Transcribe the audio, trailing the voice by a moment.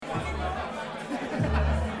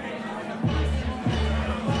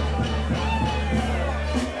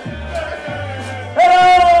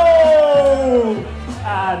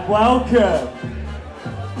Welcome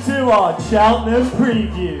to our Cheltenham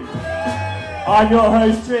preview. I'm your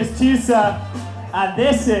host, Tris Tusa, and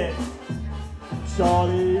this is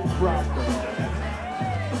Charlie Bradford.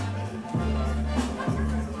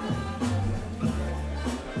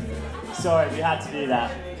 Sorry, we had to do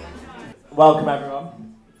that. Welcome,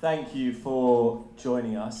 everyone. Thank you for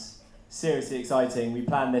joining us. Seriously exciting. We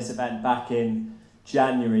planned this event back in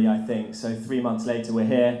January, I think, so 3 months later we're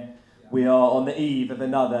here. We are on the eve of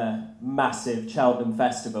another massive Cheltenham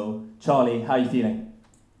festival. Charlie, how are you feeling?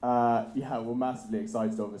 We're massively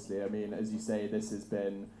excited, obviously. I mean, as you say, this has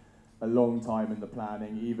been a long time in the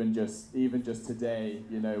planning. Even just today,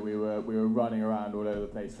 you know, we were running around all over the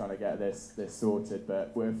place trying to get this sorted.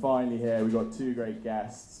 But we're finally here. We've got two great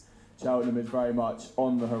guests. Cheltenham is very much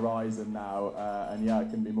on the horizon now, and I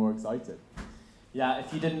couldn't be more excited. Yeah,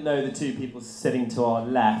 if you didn't know the two people sitting to our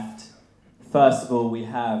left, first of all, we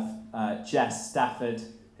have Jess Stafford,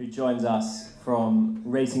 who joins us from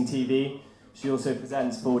Racing TV. She also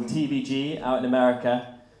presents for TVG out in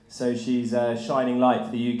America, so she's a shining light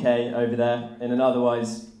for the UK over there in an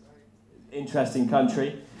otherwise interesting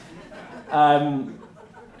country. I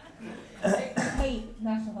hate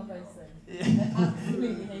national hub racing. They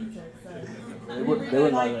absolutely hate it. So we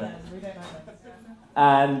don't like them.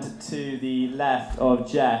 And to the left of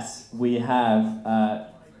Jess, we have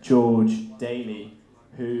George Daly,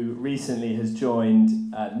 who recently has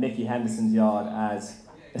joined Nicky Henderson's yard as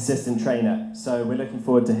assistant trainer. So we're looking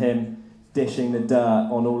forward to him dishing the dirt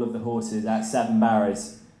on all of the horses at Seven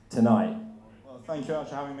Barrows tonight. Well, thank you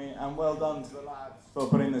for having me, and well done to the lads for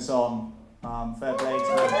putting this on. Fair play to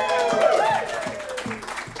them.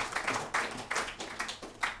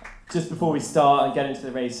 Just before we start and get into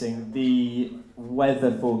the racing, the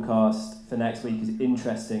weather forecast for next week is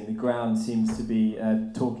interesting. The ground seems to be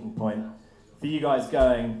a talking point. For you guys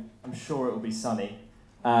going, I'm sure it will be sunny,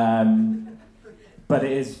 but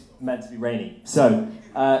it is meant to be rainy. So,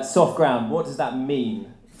 soft ground, what does that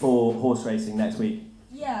mean for horse racing next week?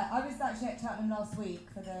 Yeah, I was actually at Cheltenham last week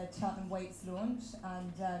for the Cheltenham Weights launch,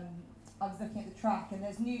 and I was looking at the track, and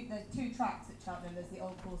there's two tracks at Cheltenham. There's the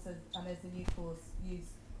old course and there's the new course.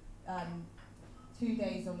 Used 2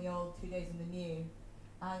 days on the old, 2 days on the new.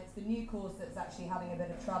 And it's the new course that's actually having a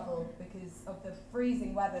bit of trouble because of the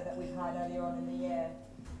freezing weather that we've had earlier on in the year.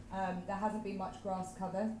 There hasn't been much grass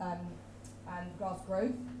cover and grass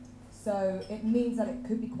growth, so it means that it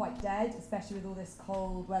could be quite dead, especially with all this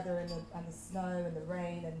cold weather and the snow and the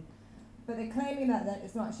rain. But they're claiming that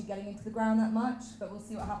it's not actually getting into the ground that much, but we'll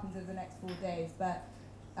see what happens over the next 4 days. But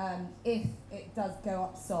if it does go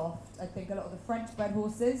up soft, I think a lot of the French-bred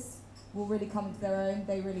horses will really come into their own.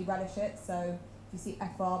 They really relish it, so if you see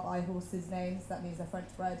FR by horses' names, that means they're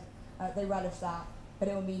French-bred. They relish that, but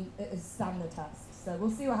it will mean it is stand the test. So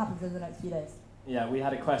we'll see what happens over the next few days. Yeah, we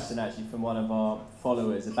had a question actually from one of our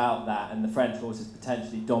followers about that and the French horses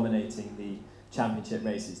potentially dominating the championship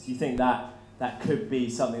races. Do you think that could be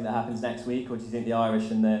something that happens next week, or do you think the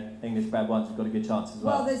Irish and the English-bred ones have got a good chance as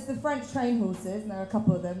well? Well, there's the French-trained horses, and there are a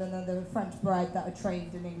couple of them, and then there are French-bred that are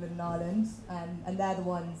trained in England and Ireland, and they're the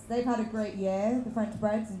ones. They've had a great year, the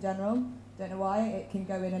French-breds in general. Don't know why, it can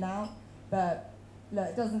go in and out, but look,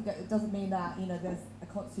 it doesn't mean that, you know, there's a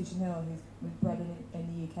Constitution Hill who's bred in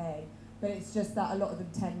the UK, but it's just that a lot of them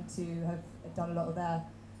tend to have done a lot of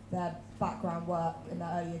their background work in their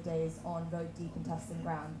earlier days on very deep and testing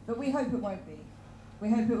ground. But we hope it won't be. We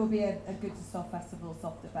hope it will be a good to soft festival,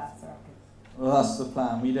 soft at best, I reckon. Well, that's the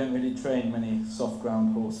plan. We don't really train many soft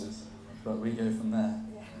ground horses, but we go from there.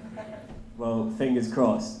 Yeah. Well, fingers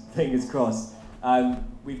crossed, fingers crossed.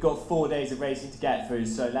 We've got 4 days of racing to get through,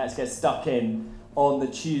 so let's get stuck in. On the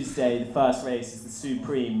Tuesday, the first race is the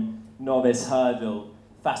Supreme Novice Hurdle.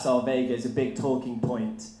 Facile Vega is a big talking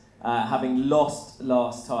point. Having lost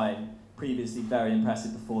last time, previously very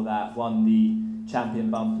impressive before that, won the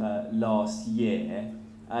champion bumper last year.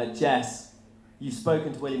 Jess, you've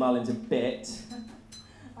spoken to Willie Mullins a bit.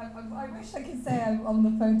 I wish I could say I'm on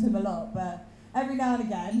the phone to him a lot, but every now and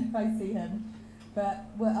again, if I see him. But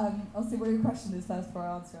I'll see what your question is first before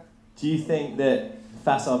I answer it. Do you think that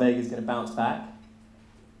Facile Vega is going to bounce back?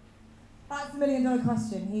 That's $1 million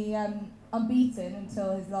question. He unbeaten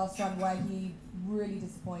until his last run, where he really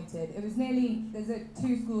disappointed. It was nearly, there's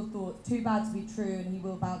two schools of thought, too bad to be true and he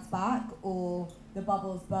will bounce back, or the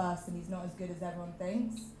bubbles burst and he's not as good as everyone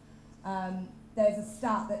thinks. There's a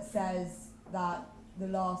stat that says that the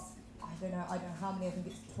last, I don't know how many, I think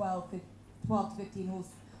it's 12 to 15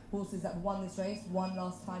 horses that won this race won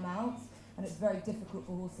last time out, and it's very difficult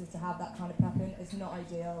for horses to have that kind of prepping. It's not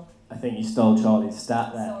ideal. I think you stole Charlie's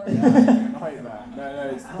stat there. Sorry. Nightmare.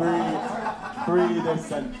 No, it's three this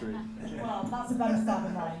century. Well, that's a better stat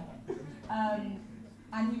than mine.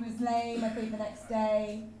 And he was lame, I think, the next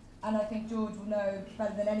day. And I think George will know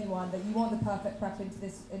better than anyone that you want the perfect prep into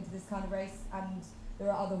this kind of race. And there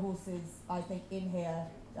are other horses, I think, in here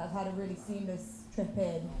that have had a really seamless trip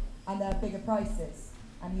in, and they're bigger prices.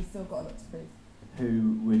 And he's still got a lot to prove.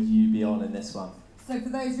 Who would you be on in this one? So for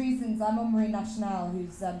those reasons, I'm on Marine National,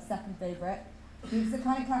 who's second favourite. It's a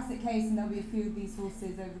kind of classic case, and there'll be a few of these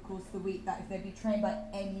horses over the course of the week that if they'd be trained by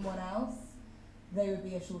anyone else, they would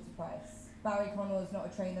be a shorter price. Barry Connell is not a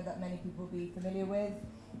trainer that many people will be familiar with.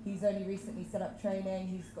 He's only recently set up training.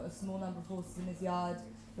 He's got a small number of horses in his yard.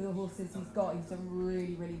 With the horses he's got, he's done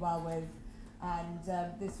really, really well with.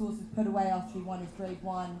 And this horse was put away after he won his Grade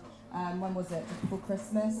 1, when was it? Just before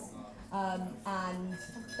Christmas. And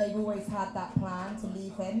they've always had that plan to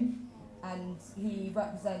leave him. And he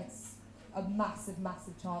represents a massive,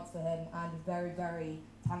 massive chance for him, and a very, very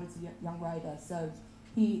talented young rider. So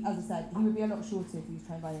he, as I said, he would be a lot shorter if he was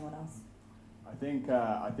trained by anyone else. I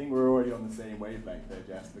think we're already on the same wavelength there,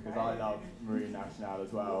 Jess, because I love Marine National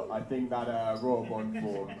as well. I think that Royal Bond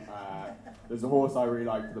form, there's a horse I really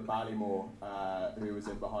like for the Ballymore who was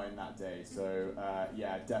in behind that day. So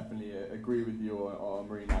yeah, definitely agree with you on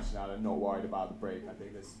Marine National and not worried about the break. I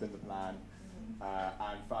think this has been the plan.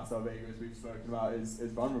 And Facile Vega, as we've spoken about, is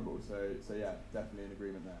vulnerable. So yeah, definitely in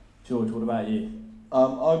agreement there. George, what about you?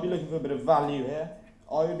 I'd be looking for a bit of value here.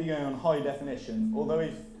 I would be going on high definition. Although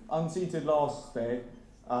he's unseated last day,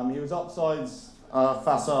 he was upsides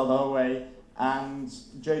facile the whole way, and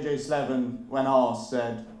JJ Slevin, when asked,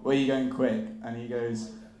 said, "Were you going quick?" And he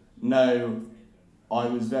goes, "No, I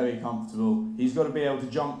was very comfortable." He's got to be able to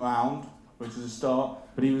jump round, which is a start,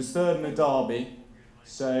 but he was third in the derby,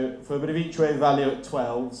 so for a bit of each way value at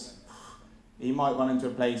 12s, he might run into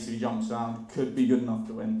a place if he jumps around, could be good enough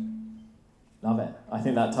to win. Love it. I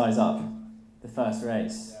think that ties up the first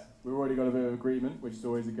race. Yeah. We've already got a bit of agreement, which is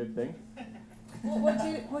always a good thing. What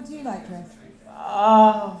do you like, Chris?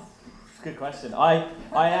 Good question. I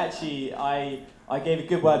gave a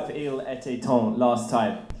good word for Il Était Temps last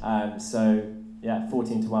time. So yeah,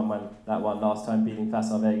 14-1 when that one last time, beating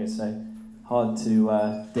Facile Vega. So hard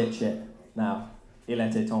to ditch it now. Il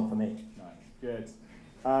Était Temps for me. Nice, good.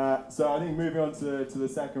 So I think moving on to the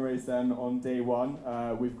second race then on day one,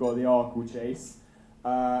 we've got the Arkle Chase.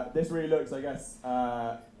 This really looks, I guess,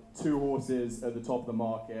 two horses at the top of the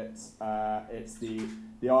market. It's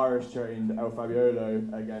the Irish-trained El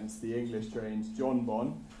Fabiolo against the English-trained John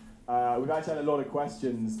Bon. We've actually had a lot of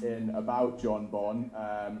questions in about John Bon,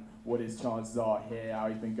 what his chances are here, how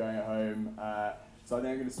he's been going at home. So I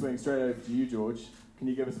think I'm going to swing straight over to you, George. Can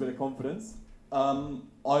you give us a bit of confidence? I'm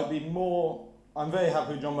very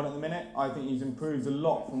happy with John Bon at the minute. I think he's improved a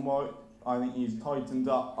lot from Warwick. I think he's tightened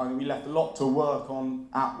up. I think we left a lot to work on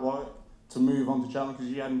at Warwick to move on to Cheltenham, because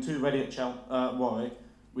if you had him too ready at Warwick,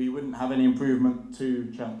 we wouldn't have any improvement to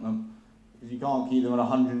Cheltenham, because you can't keep them at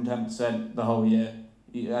 110% the whole year.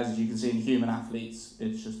 As you can see in human athletes,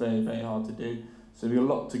 it's just very, very hard to do. So we've got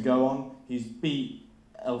a lot to go on. He's beat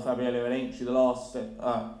El Fabiolo at Aintree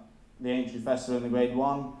the Aintree Festival in the Grade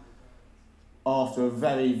 1, after a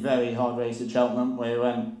very, very hard race at Cheltenham, where he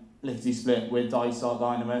went lickety-split with Dysart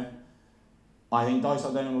Dynamo. I think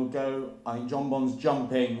Dysart Dynamo will go. I think John Bon's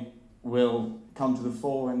jumping will come to the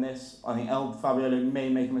fore in this. I think El Fabiolo may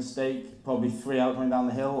make a mistake, probably 3 out coming down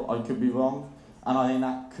the hill. I could be wrong. And I think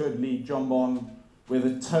that could lead John Bon with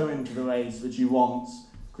a toe into the race, which he wants,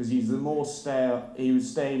 because he's the more stayer. He would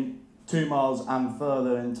stay 2 miles and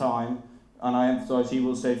further in time, and I emphasise he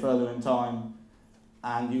will stay further in time.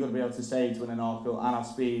 And you've got to be able to stay to win an Arkle and have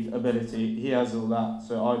speed, ability. He has all that,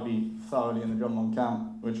 so I'd be thoroughly in the John Bon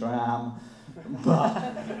camp, which I am.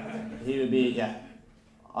 But he would be, yeah.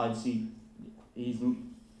 I think he's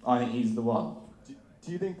the one.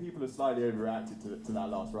 Do you think people have slightly overreacted to that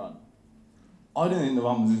last run? I don't think the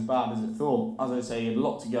run was as bad as it thought. As I say, he had a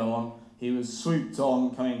lot to go on. He was swooped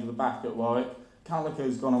on coming into the back at Warwick.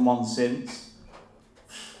 Calico's gone on one since.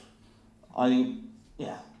 I think,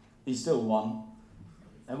 yeah, he's still won.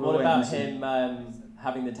 And what about him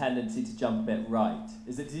having the tendency to jump a bit right?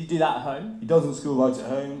 Did he do that at home? He doesn't school right at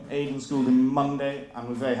home. Aidan schooled him Monday and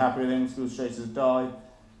was very happy with him. Schooled straight as a die.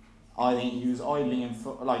 I think he was idling in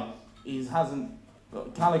front,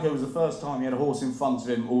 Calico was the first time he had a horse in front of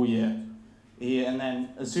him all year. And then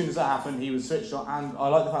as soon as that happened, he was switched on. And I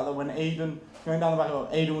like the fact that when Aidan, going down the back,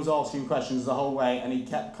 Aidan was asking questions the whole way and he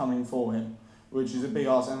kept coming for him, which is a big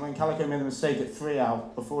ask. And when Calico made a mistake at 3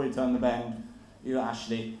 out before he turned the bend, you know,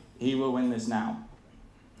 Ashley, he will win this now.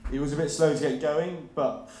 he was a bit slow to get going,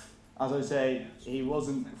 but as I say, he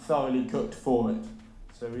wasn't thoroughly cooked for it.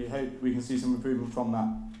 So we hope we can see some improvement from that.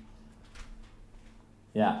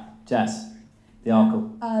 Yeah, Jess, the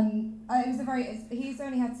uncle. He's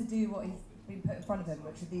only had to do what he's been put in front of him,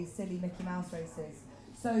 which are these silly Mickey Mouse races.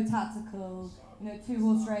 So tactical,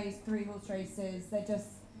 2-horse race, 3-horse races.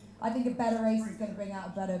 I think a better race is going to bring out a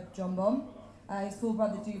better John Bomb. His full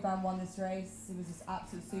brother Duvan won this race. He was this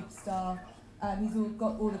absolute superstar. He's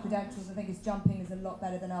got all the credentials. I think his jumping is a lot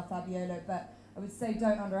better than Al Fabiolo, but I would say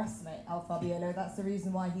don't underestimate Al Fabiolo. That's the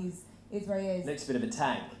reason why he is where he is. Looks a bit of a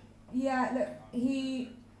tank. Yeah, look,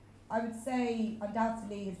 I would say,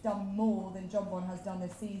 undoubtedly has done more than John Bon has done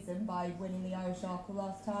this season by winning the Irish Arkle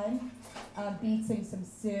last time, beating some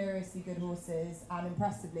seriously good horses and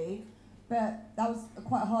impressively. But that was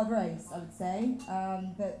quite a hard race, I would say.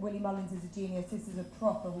 But Willie Mullins is a genius. This is a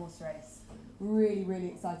proper horse race. Really, really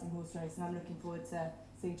exciting horse race, and I'm looking forward to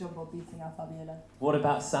seeing John Bon beating Al Fabiolo. What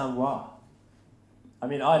about Saint Roy? I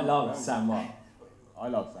mean, I love Saint Roy. I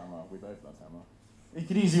love Samuel. We both love Samuel. He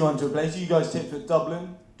could easily run to a place. You guys tipped at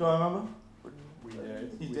Dublin, do I remember? We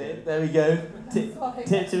did. You did. There we go.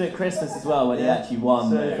 Tipped him at Christmas as well when he actually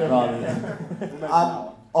won.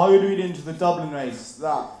 I would read into the Dublin race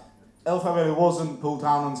that El Fabiolo wasn't Paul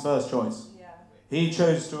Townend's first choice. Yeah. He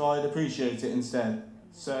chose to ride Appreciate It instead.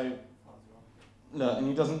 So, look, and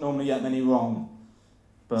he doesn't normally get many wrong.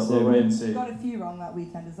 But we'll wait and see. He got a few wrong that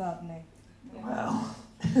weekend as well, didn't he? Wow.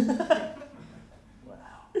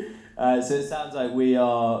 So it sounds like we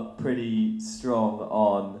are pretty strong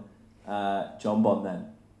on John Bon then.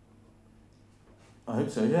 I hope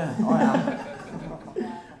so, yeah. I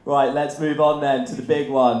am. Right, let's move on then to the big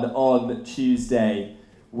one on Tuesday,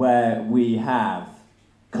 where we have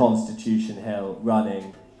Constitution Hill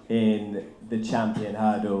running in the Champion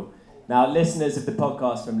Hurdle. Now, listeners of the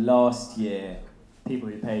podcast from last year, people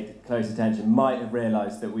who paid close attention, might have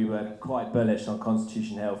realised that we were quite bullish on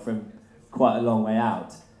Constitution Hill from quite a long way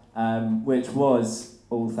out, which was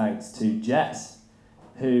all thanks to Jess,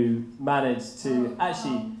 who managed to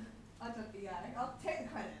actually I'll take the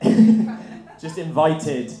credit. just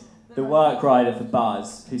invited the work rider for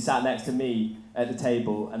Buzz, who sat next to me at the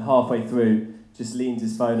table, and halfway through just leans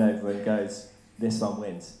his phone over and goes, "This one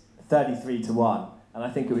wins, 33-1," and I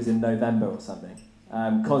think it was in November or something.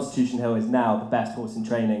 Constitution Hill is now the best horse in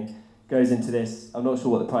training. Goes into this, I'm not sure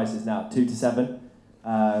what the price is now, 2-7.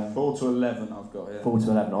 4-11 I've got here.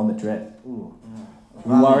 4-11 on the drip. Ooh.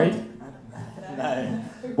 You worried? No.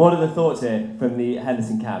 What are the thoughts here from the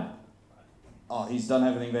Henderson camp? Oh, he's done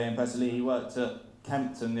everything very impressively. He worked at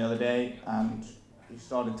Kempton the other day and he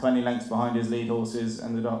started 20 lengths behind his lead horses,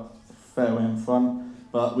 ended up fairway in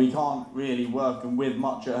front. But we can't really work him with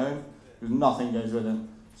much at home because nothing goes with him.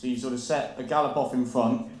 So you sort of set a gallop off in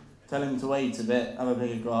front, tell him to wait a bit, have a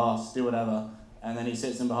bit of grass, do whatever, and then he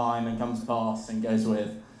sits in behind and comes past and goes with.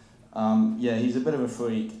 Yeah, he's a bit of a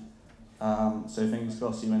freak. So fingers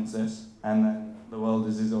crossed he wins this, and then the world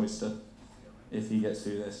is his oyster if he gets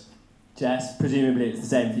through this. Jess, presumably it's the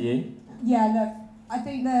same for you? Yeah, look, I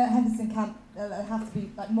think the Henderson camp have to be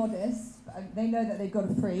modest. They know that they've got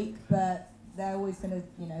a freak, but they're always going to,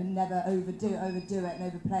 never overdo it and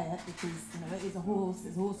overplay it because, it is a horse,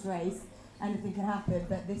 it's a horse race, anything can happen,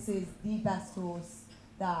 but this is the best horse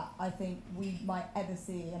that I think we might ever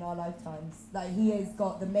see in our lifetimes. Like, he has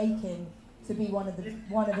got the making to be one of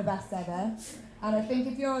the best ever. And I think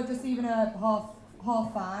if you're just even a half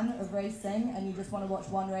fan of racing and you just want to watch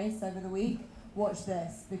one race over the week, watch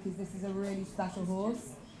this, because this is a really special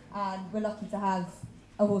horse, and we're lucky to have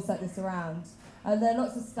a horse like this around. There are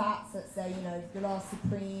lots of stats that say, the last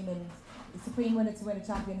Supreme and the Supreme winner to win a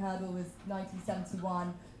Champion Hurdle was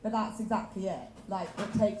 1971, but that's exactly it. Like,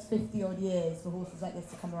 it takes 50 odd years for horses like this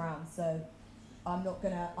to come around, so I'm not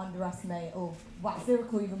going to underestimate or wax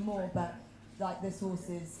lyrical even more, but this horse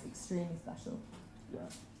is extremely special. Yeah,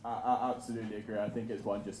 I absolutely agree. I think it's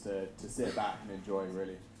one just to sit back and enjoy,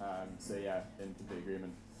 really. So yeah, in complete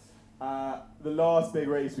agreement. The last big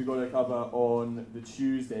race we've got to cover on the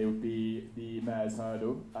Tuesday would be the Mayor's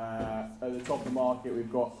Hurdle. At the top of the market,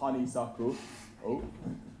 we've got Honeysuckle. Oh.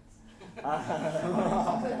 Taxi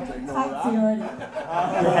already.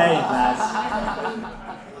 Hey, lads.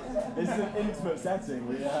 This is an intimate setting.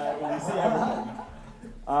 We see everything.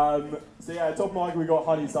 So yeah, top market we got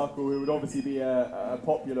Honeysuckle, who would obviously be a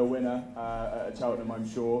popular winner at Cheltenham, I'm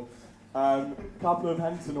sure. Couple of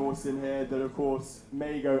Henderson horses in here that, of course,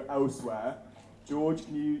 may go elsewhere. George,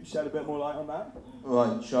 can you shed a bit more light on that?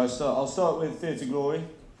 Right, shall I start? I'll start with Theatre Glory,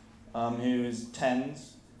 who is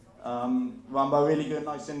 10s. Run by a really good,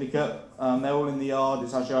 nice syndicate. They're all in the yard.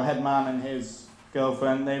 It's actually our head man and his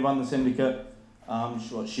girlfriend. They run the syndicate.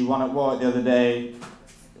 She won at Warwick the other day.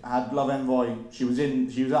 Had Love Envoy. She was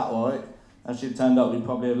at Warwick. If she'd turned up, we'd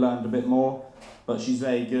probably have learned a bit more. But she's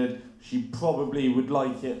very good. She probably would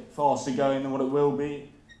like it faster going than what it will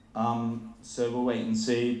be. So we'll wait and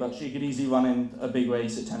see. But she could easily run in a big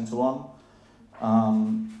race at 10-1.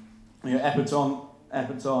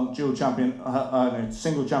 Epperton, dual champion,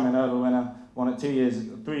 single champion hurdle winner, won it 3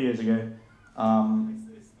 years ago.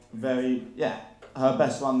 Her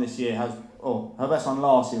best one this year her best one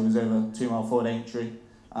last year was over 2 mile forward entry.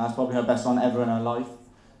 That's probably her best one ever in her life.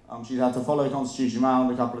 She's had to follow Constitution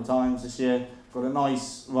round a couple of times this year. Got a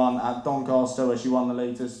nice run at Doncaster where she won the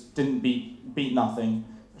latest. Didn't beat nothing.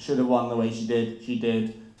 Should have won the way she did. She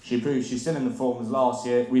did. She proved she's still in the form as last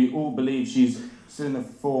year. We all believe she's still in the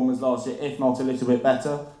form as last year, if not a little bit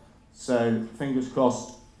better. So fingers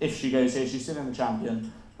crossed. If she goes here, she's still in the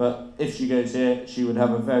champion. But if she goes here, she would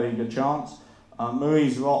have a very good chance.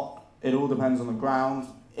 Marie's Rock. It all depends on the ground.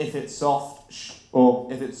 If it's soft,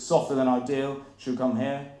 or if it's softer than ideal, she'll come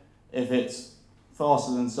here. If it's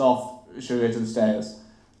faster than soft, she'll go to the stairs.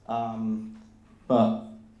 But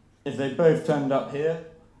if they both turned up here,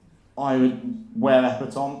 I would wear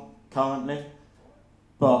Epperton currently.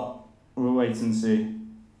 But we'll wait and see.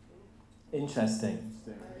 Interesting.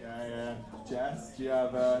 Yeah. Jess, do you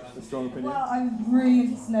have a strong opinion? Well, I'm really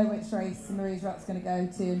interested to know which race Marie's Rock's going to go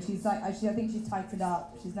to, and she's like, actually, I think she's tightened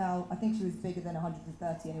up. She's now, I think she was bigger than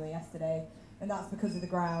 130 anyway yesterday, and that's because of the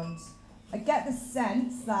ground. I get the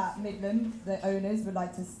sense that Midland, the owners, would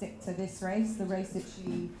like to stick to this race, the race that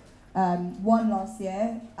she won last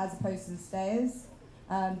year, as opposed to the stayers.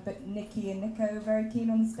 But Nikki and Nico are very keen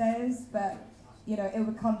on the stayers, but you know, it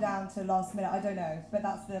would come down to last minute. I don't know, but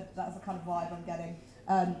that's the kind of vibe I'm getting.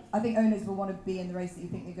 I think owners will want to be in the race that you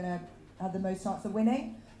think they're going to have the most chance of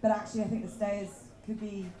winning, but actually I think the stayers could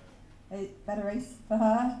be a better race for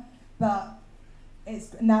her, but it's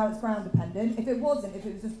ground dependent. If it was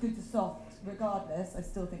just good to soft, regardless, I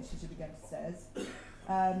still think she should be going to stairs.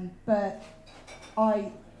 But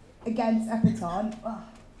against Epperton,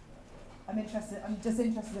 I'm just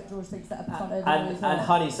interested that George thinks that Epperton over and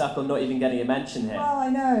Honeysuckle not even getting a mention here. Well, I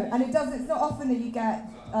know, and it's not often that you get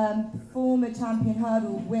former champion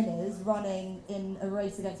hurdle winners running in a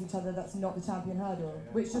race against each other that's not the champion hurdle,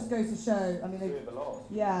 which just goes to show, I mean,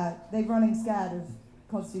 they're running scared of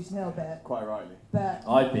Constitution Hill a bit. Quite rightly. But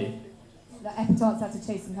I'd be. Epperton's had to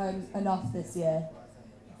chase them home enough this year.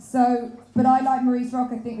 So, but I like Marie's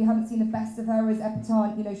Rock. I think we haven't seen the best of her as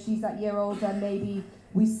Epperton. You know, she's that year older. Maybe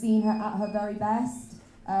we've seen her at her very best.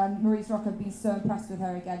 Marie's Rock, I've been so impressed with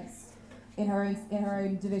her in her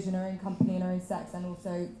own division, her own company, in her own sex, and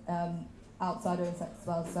also outside her own sex as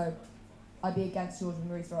well. So I'd be against George and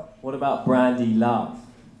Marie's Rock. What about Brandy Love?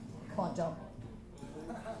 Can't jump.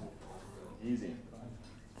 Easy.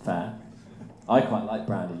 Fair. I quite like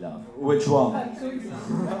Brandy Love. Which one?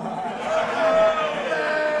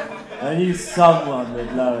 I knew someone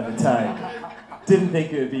would lower the tone. Didn't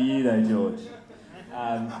think it would be you though, George.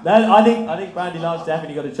 I think Brandy Love's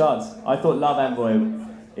definitely got a chance. I thought Love Envoy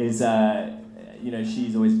is,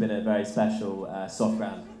 she's always been a very special soft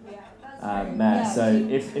ground mare. Yeah, so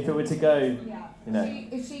if it were to go,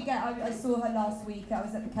 I saw her last week. I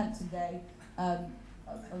was at the Kempton Day. I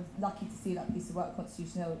was lucky to see that piece of work,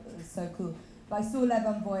 Constitution Hill. It was so cool. But I saw Love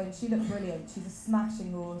Envoy and she looked brilliant. She's a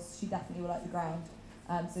smashing horse. She definitely will like the ground.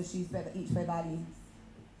 So she's a bit of each way value.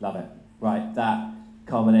 Love it. Right, that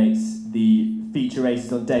culminates the feature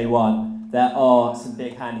races on day one. There are some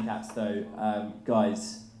big handicaps though.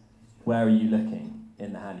 Guys, where are you looking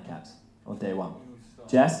in the handicaps on day one?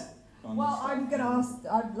 Jess? Well, I'd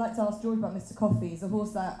like to ask George about Mr. Coffee. He's a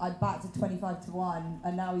horse that I backed at 25-1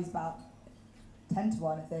 and now he's about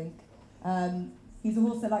 10-1, I think. He's a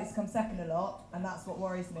horse that likes to come second a lot, and that's what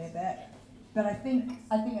worries me a bit. But I think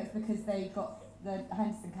it's because they got the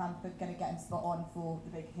Henderson camp are going to get him spot on for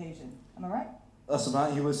the big occasion. Am I right? That's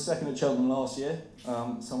about. He was second at Cheltenham last year.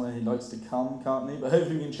 Somewhere he likes to come currently, but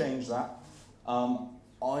hopefully we can change that.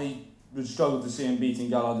 I would struggle to see him beating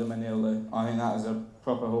Gallard de Menil though. I think that is a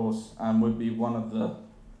proper horse and would be one of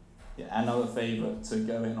another favourite to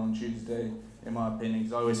go in on Tuesday, in my opinion.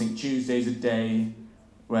 Because I always think Tuesday's a day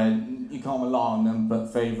where you can't rely on them, but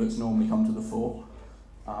favourites normally come to the fore.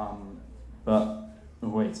 But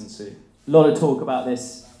we'll wait and see. A lot of talk about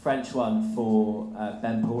this French one for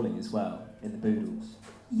Ben Pauling as well in the Boodles.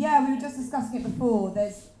 Yeah, we were just discussing it before.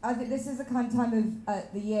 I think this is the kind of time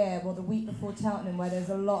of the year, the week before Cheltenham, where there's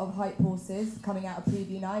a lot of hype horses coming out of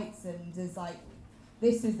preview nights, and there's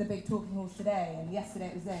this is the big talking horse today, and yesterday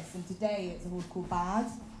it was this, and today it's a horse called Bad.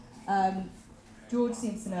 George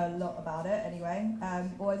seems to know a lot about it anyway,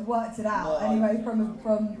 or has worked it out anyway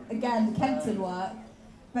from again the Kempton work.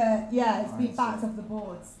 But yeah, it's been backed off the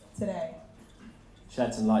boards today.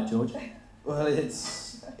 Shed some light, George. Well,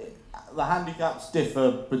 the handicaps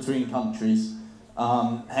differ between countries.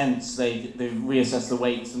 Hence, they reassessed the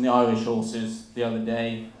weights on the Irish horses the other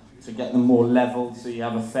day to get them more level, so you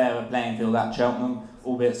have a fairer playing field at Cheltenham,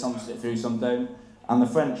 albeit some slip through, some don't. And the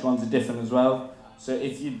French ones are different as well. So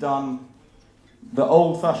if you'd done the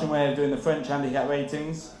old-fashioned way of doing the French handicap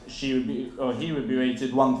ratings, he would be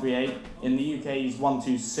rated 138. In the UK, he's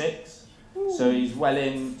 126. So he's well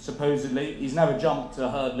in, supposedly. He's never jumped a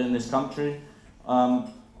hurdle in this country.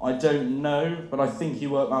 I don't know, but I think he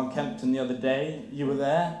worked around Kempton the other day. You were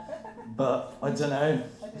there, but I don't know.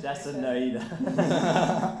 Jess doesn't know either.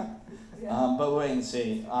 But we'll wait and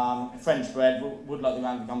see. French bred would like the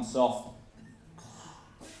round to become soft.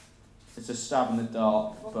 It's a stab in the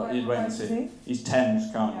dark, but you'd wait and see. He's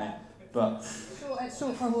 10s currently, but It's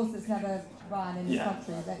short for a horse that's never ran in this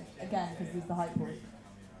country, but again, because he's the hype horse.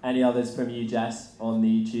 Any others from you, Jess, on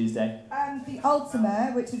the Tuesday? The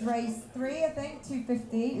Ultima, which is race 3, I think,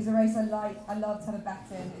 250, is a race I like. I love to have a bet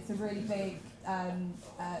in. It's a really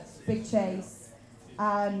big chase.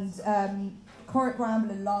 And Corrick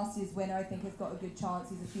Rambler, last year's winner, I think has got a good chance.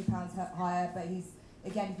 He's a few pounds higher, but he's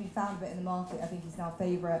been found a bit in the market. I think he's now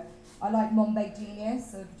favourite. I like Monbeg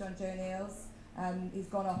Genius of John Joe Neal's. He's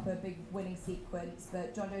gone up a big winning sequence,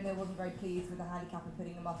 but John Joe Neal wasn't very pleased with the handicapper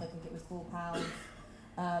putting him up. I think it was £4.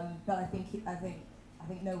 But I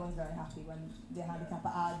think no one's very happy when the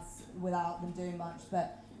handicapper adds without them doing much.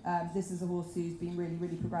 But this is a horse who's been really,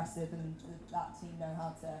 really progressive, and that team know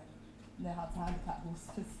how to handicap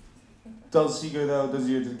horses. does he go there or does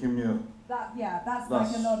he go to the Kimura? That's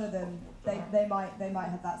like a lot of them. They might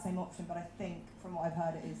have that same option, but I think from what I've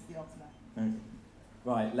heard, it is the Ultima. Okay.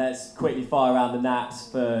 Right, let's quickly fire around the naps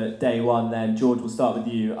for day one then. George, we'll start with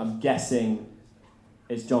you. I'm guessing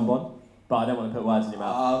it's John Bond, but I don't want to put words in your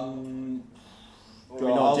mouth. We're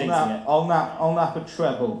not jinxing it. I'll nap a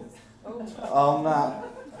treble. I'll nap.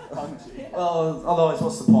 Well, otherwise,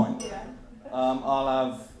 what's the point? I'll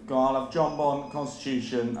have John Bond,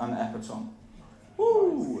 Constitution, and Epperton.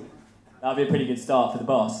 Woo! That'll be a pretty good start for the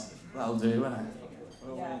boss. That'll do, won't it?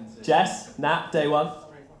 Yeah. Jess, nap, day one.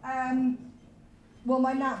 Well,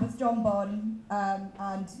 my nap was John Bond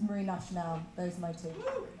and Marine Nationale. Those are my two.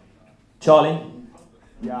 Charlie.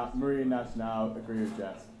 Yeah, Marine Nationale, agree with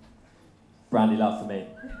Jess. Brandy Love for me.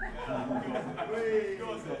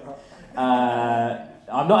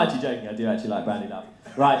 I'm not actually joking, I do actually like Brandy Love.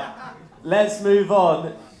 Right, let's move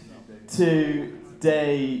on to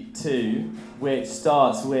day 2, which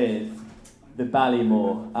starts with the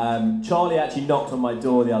Ballymore. Charlie actually knocked on my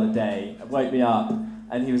door the other day, woke me up,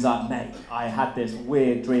 and he was like, mate, I had this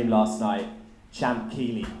weird dream last night. Champ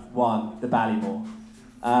Keeley won the Ballymore.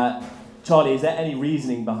 Charlie, is there any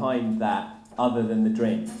reasoning behind that other than the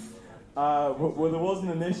dream? Well, there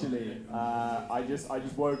wasn't initially. I just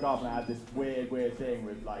woke up and I had this weird thing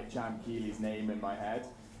with like Champ Keeley's name in my head.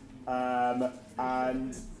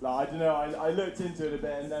 And like, I don't know, I looked into it a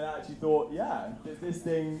bit and then actually thought, yeah, this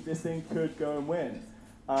thing could go and win.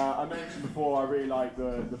 I mentioned before I really like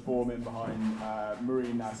the form in behind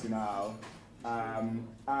Marine Nationale.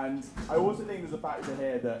 And I also think there's a factor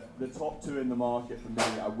here that the top 2 in the market for me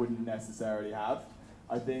I wouldn't necessarily have.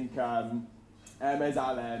 I think Hermes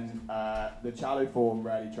Allen, the shallow form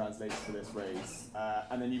rarely translates to this race.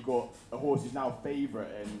 And then you've got a horse who's now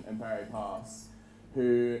favourite in Perry Pass,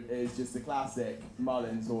 who is just a classic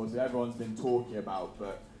Mullins horse who everyone's been talking about,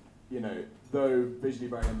 but you know, though visually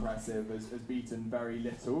very impressive, has beaten very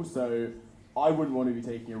little. So I wouldn't want to be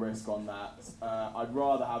taking a risk on that. I'd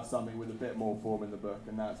rather have something with a bit more form in the book,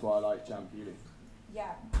 and that's why I like Champ Keeley.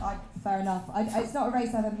 Yeah, fair enough. It's not a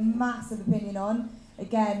race I have a massive opinion on.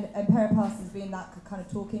 Again, Peripass has been that kind of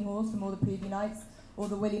talking horse from all the preview nights. All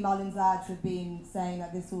the Willie Mullins ads have been saying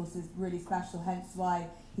that this horse is really special, hence why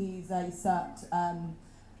he's usurped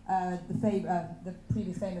the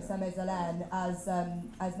previous famous Hermes Allen as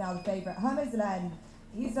now the favourite. Hermes Allen,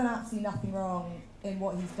 he's done absolutely nothing wrong in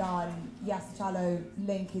what he's done. Yes, the shallow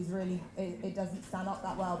link is really, it doesn't stand up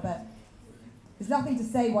that well, but there's nothing to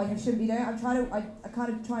say why he shouldn't be doing it. I'm kind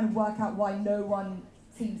of trying to work out why no one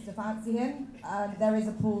seems to fancy him. There is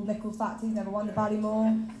a Paul Nicholls factor. He's never won the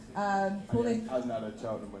Ballymore. Paul hasn't had a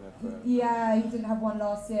Cheltenham winner for... Yeah, he didn't have one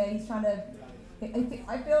last year. He's trying to...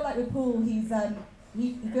 I feel like with Paul, he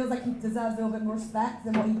feels like he deserves a little bit more respect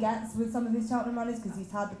than what he gets with some of his Cheltenham runners, because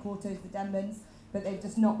he's had the Cortos, the Denmans, but they've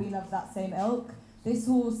just not been of that same ilk. This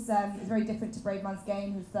horse is very different to Brave Man's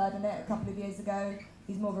Game, who's third in it a couple of years ago.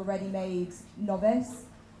 He's more of a ready-made novice.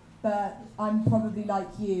 but I'm probably like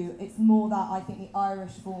you. It's more that I think the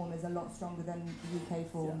Irish form is a lot stronger than the UK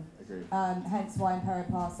form. Yeah, agree. Hence why in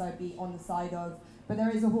Peripass I'd be on the side of. But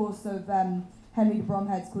there is a horse of Henry de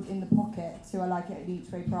Bromhead's called In the Pocket, who I like at an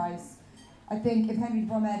each way price. I think if Henry de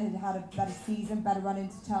Bromhead had had a better season, better run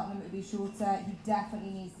into Cheltenham, it would be shorter. He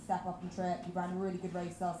definitely needs to step up and trip. He ran a really good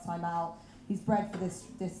race last time out. He's bred for this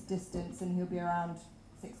distance, and he'll be around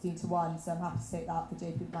 16-1. So I'm happy to take that for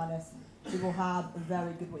JP Manus. He will have a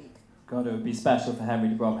very good week. God, it would be special for Henry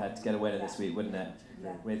de Bromhead to get a winner this week, wouldn't it?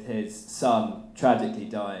 Yeah. With his son tragically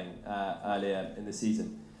dying earlier in the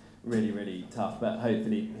season. Really, really tough, but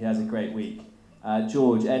hopefully he has a great week.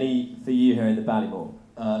 George, any for you here in the Ballymore?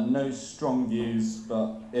 No strong views,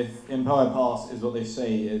 but if Empire Pass is what they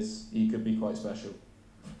say he is, he could be quite special.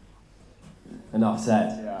 Enough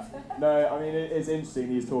said. Yeah. No, I mean, it's interesting,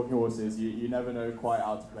 these talking horses, you never know quite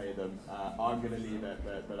how to play them. I'm going to leave it,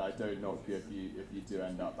 but I don't knock you if you do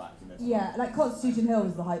end up backing this Yeah, one. like Constitution Hill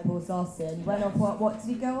was the hype horse last year, and he went off, what did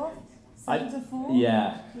he go off? 7-4?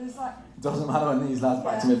 Yeah. It was like, Doesn't matter when these lads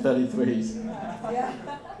back to mid-33s. yeah.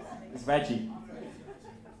 It's Reggie.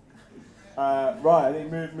 Right, I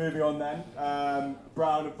think moving on then.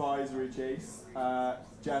 Brown Advisory Chase.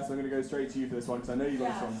 Jess, I'm going to go straight to you for this one because I know you've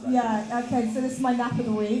got a strong selection. Yeah, okay, so this is my nap of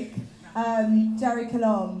the week. Jerry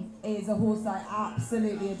Colomb is a horse that I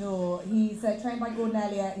absolutely adore. He's trained by Gordon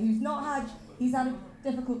Elliott, he's had a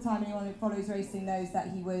difficult time. Anyone who follows racing knows that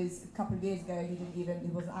he was, a couple of years ago, he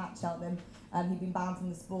wasn't at Cheltenham. He'd been banned from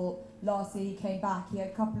the sport. Last year he came back, he had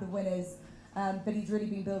a couple of winners, but he's really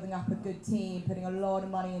been building up a good team, putting a lot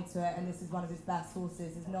of money into it, and this is one of his best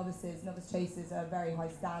horses. His novice chasers are a very high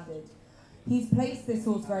standard. He's placed this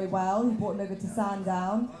horse very well. He brought him over to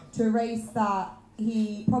Sandown to a race that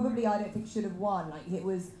he probably, I don't think, should have won. Like, it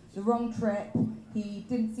was the wrong trip. He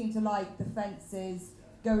didn't seem to like the fences,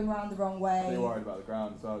 going around the wrong way. They worried about the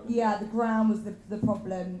ground as well, didn't Yeah, the ground was the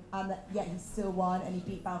problem, and yet he still won, and he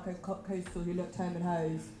beat Balco Coastal, who looked home and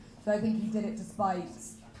hosed. So I think he did it despite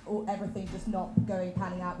everything just not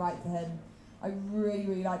panning out right for him. I really,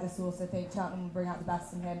 really like this horse. I think Cheltenham will bring out the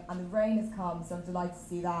best in him, and the rain has come, so I'm delighted to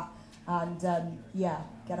see that. And yeah,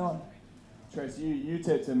 get on. Trace, you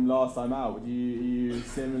tipped him last time out. Are you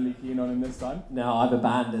similarly keen on him this time? No, I've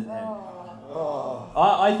abandoned him. Oh.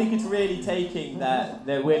 I think it's really taking that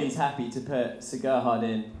Willie's happy to put Sigerhard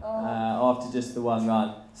in after just the one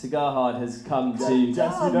run. Sigerhard has come to...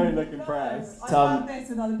 Jess, you don't look impressed. I've done this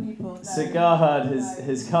with other people. No. Sigerhard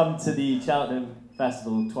has come to the Cheltenham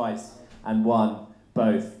Festival twice and won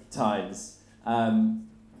both times.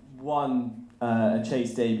 Won a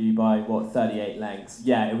chase debut by, 38 lengths.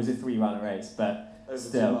 Yeah, it was a 3-runner race, but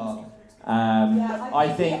still.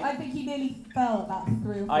 I think he nearly fell about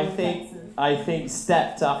 3 or 4 fences. I think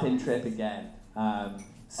stepped up in trip again.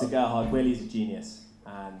 Sigerhard, Willie's a genius,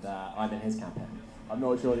 and I'm in his campaign. I'm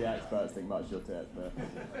not sure the experts think much of your tip, but...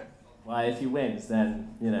 Well, if he wins,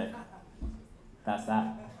 then, that's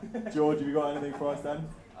that. George, have you got anything for us then?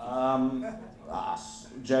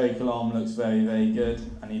 Jerry Colomb looks very, very good,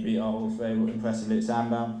 and he beat our horse very impressively at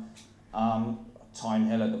Sandown. Time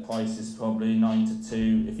Hill at the price is probably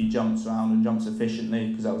 9-2 if he jumps around and jumps efficiently,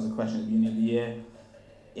 because that was the question at the beginning of the year.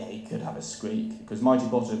 Yeah, he could have a squeak, because Mighty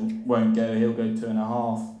Bottom won't go, he'll go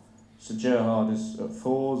 2.5. So Gerhard is at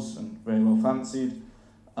 4s and very well fancied.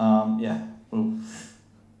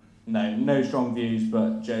 No strong views,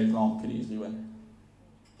 but Jerry Colomb could easily win.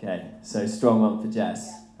 Okay, so strong one for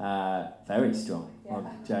Jess. Very strong on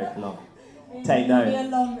Jerry Colomb. Take note.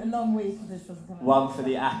 It'll be a long week if this doesn't come out. One for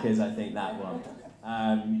the Ackers, I think, that one.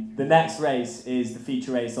 The next race is the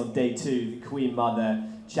feature race on day 2, the Queen Mother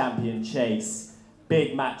Champion Chase.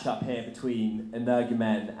 Big match-up here between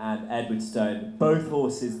Energumen and Edwardstone. Both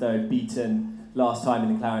horses, though, beaten last time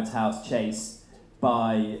in the Clarence House Chase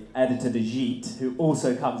by Editor de Gite, who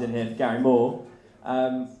also comes in here for Gary Moore.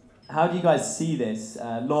 How do you guys see this?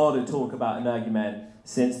 A lot of talk about Energumen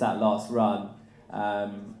since that last run.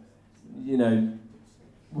 Won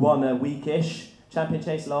a weekish champion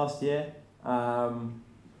chase last year.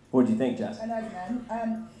 What do you think, Jess?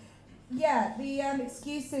 Energumen. The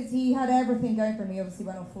excuses, he had everything going for him. He obviously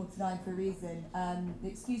went on 4-9 for a reason. The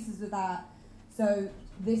excuses were that, so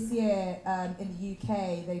this year in the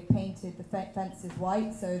UK, they painted the fences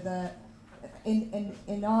white, so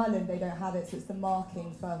in Ireland they don't have it, so it's the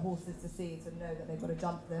marking for horses to see, to know that they've got to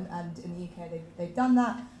jump them, and in the UK they've done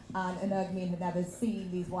that, and Energumen had never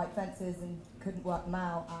seen these white fences and couldn't work them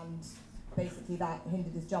out, and basically that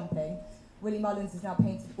hindered his jumping. Willie Mullins has now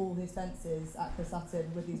painted all his fences at Chris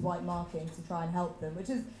Sutton with these white markings to try and help them,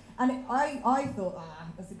 I thought,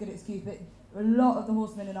 that's a good excuse, but A lot of the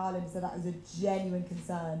horsemen in Ireland said that was a genuine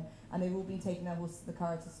concern, and they've all been taking their horses to the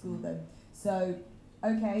Curragh to school them. So,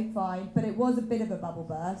 okay, fine, but it was a bit of a bubble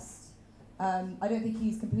burst. I don't think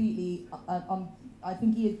he's completely. I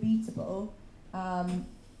think he is beatable. I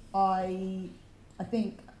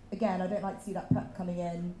think again, I don't like to see that prep coming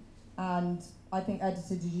in, and I think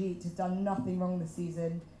Editor Dujit has done nothing wrong this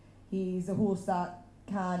season. He's a horse that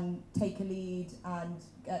can take a lead and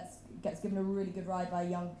gets given a really good ride by a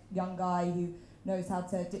young guy who knows how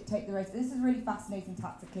to dictate the race. This is really fascinating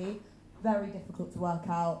tactically, very difficult to work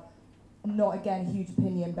out. Not again huge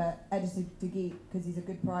opinion, but Editor Dujit, because he's a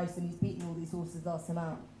good price and he's beaten all these horses last time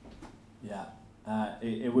out. Yeah,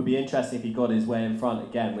 it would be interesting if he got his way in front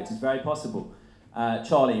again, which is very possible.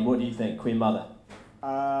 Charlie, what do you think, Queen Mother?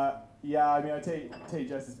 Yeah, I mean, I take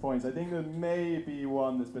Jess's points. I think there may be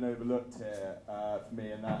one that's been overlooked here for me,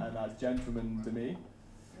 and that's Gentleman to me.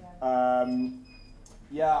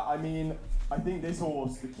 Yeah, I mean, I think this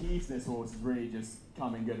horse, the key to this horse is really just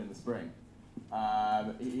coming good in the spring.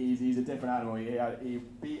 He's a different animal. He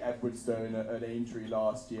beat Edwardstone at Aintree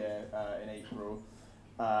last year in April,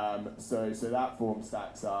 so that form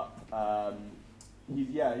stacks up.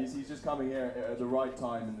 He's just coming here at the right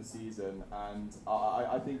time in the season, and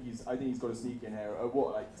I think he's got a sneak in here.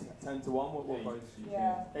 What, like 10 to 1? What price?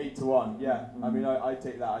 Yeah. 8 to 1. Yeah. I mean, I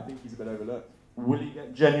take that. I think he's a bit overlooked. Will he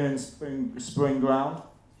get genuine spring ground?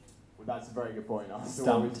 Well, that's a very good point. After what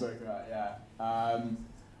Stumped. we spoke about, yeah.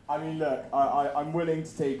 I mean, look, I'm willing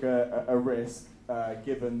to take a risk,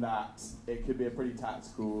 given that it could be a pretty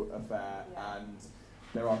tactical affair, and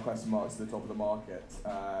there are question marks at the top of the market.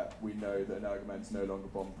 We know that Energument's no longer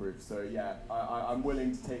bomb-proof, so yeah, I'm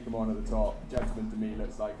willing to take him on at the top. Gentleman to me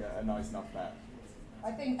looks like a nice enough bet.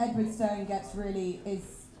 I think Edwardstone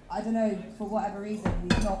I don't know, for whatever reason,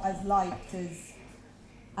 he's not as liked as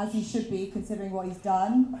he should be, considering what he's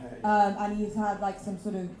done. And he's had like some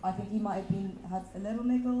sort of, I think he might have had a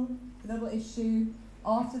little issue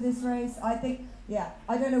after this race. I think,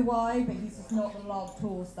 I don't know why, but he's just not the loved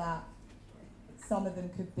horse that some of them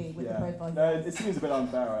could be with the profile. No, it seems a bit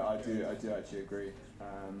unfair. I do actually agree.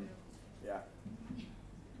 Yeah.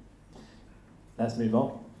 Let's move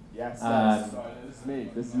on. Yes. This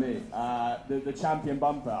is me. The champion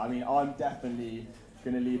bumper. I mean, I'm definitely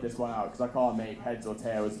going to leave this one out because I can't make heads or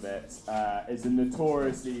tails of it. It's a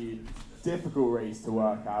notoriously difficult race to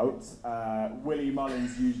work out. Willie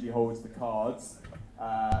Mullins usually holds the cards,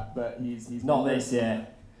 but he's Not this year.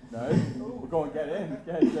 No. We're going to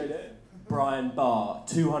get straight in. Brian Barr,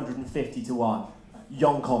 250 to 1.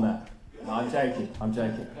 Young Comet. No, I'm joking.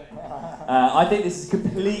 I think this is a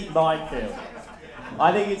complete minefield.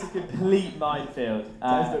 Jess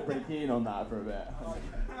looked pretty keen on that for a bit.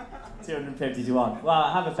 250 to 1. Well,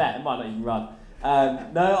 I have a bet, it might not even run.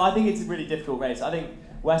 No, I think it's a really difficult race. I think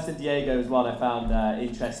Western Diego is one I found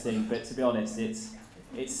interesting, but to be honest, it's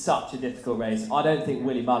such a difficult race. I don't think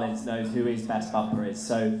Willie Mullins knows who his best bumper is,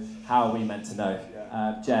 so how are we meant to know?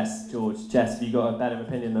 Jess, have you got a better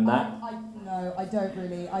opinion than that? No, I don't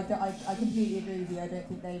really. I completely agree with you. I don't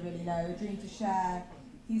think they really know. A Dream to Share,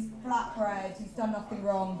 he's flat-bred, he's done nothing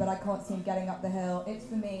wrong, but I can't see him getting up the hill. It's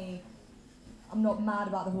for me, I'm not mad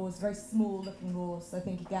about the horse, very small-looking horse. I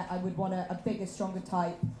think, again, I would want a bigger, stronger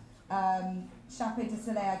type. Chapeau de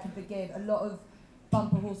Soleil I can forgive. A lot of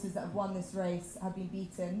bumper horses that have won this race have been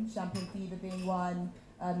beaten, Champagne Fever being one,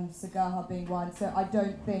 Cigar being one, so I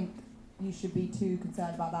don't think you should be too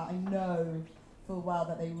concerned about that. I know full well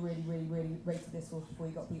that they really, really, really rated this horse before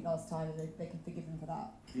he got beat last time, and they can forgive him for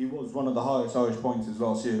that. He was one of the highest Irish pointers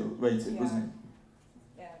last year rated, wasn't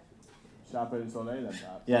Yeah. Chapeau de Soleil then,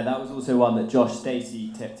 perhaps. Yeah, that was also one that Josh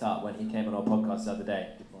Stacey tipped up when he came on our podcast the other day.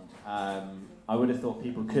 I would have thought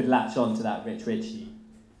people could latch on to that Rich Richie.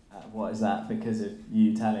 What is that? Because of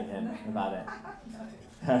you telling him about it.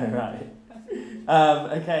 Right.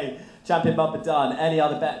 Okay, champion bumper done. Any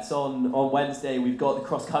other bets on Wednesday? We've got the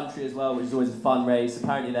cross country as well, which is always a fun race.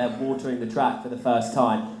 Apparently they're watering the track for the first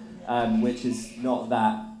time, which is not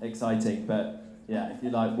that exciting. But yeah, if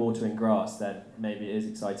you like watering grass, then maybe it is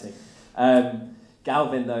exciting.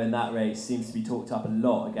 Galvin, though, in that race seems to be talked up a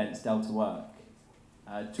lot against Delta Work.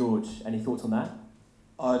 George, any thoughts on that?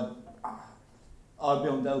 I'd be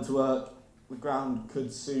on Delta Work. The ground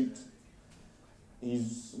could suit.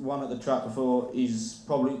 He's won at the track before. He's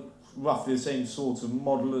probably roughly the same sort of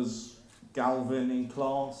model as Galvin in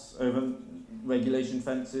class over regulation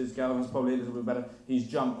fences. Galvin's probably a little bit better. He's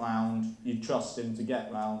jumped round. You'd trust him to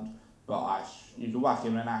get round. But you could whack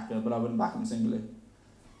him in an acca, but I wouldn't back him singly.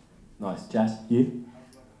 Nice. Jess, you?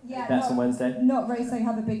 Yeah, bets on Wednesday? Not race I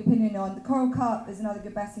have a big opinion on. The Coral Cup is another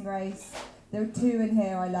good betting race. There are two in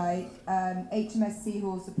here I like. HMS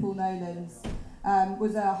Seahorse of Paul Nolan's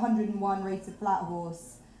was a 101 rated flat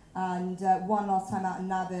horse and won last time out in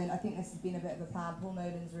Navan. I think this has been a bit of a plan. Paul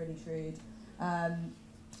Nolan's really shrewd.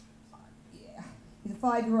 He's a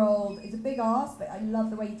 5-year-old. He's a big arse, but I love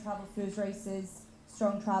the way he travels through his races.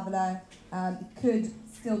 Strong traveller. He could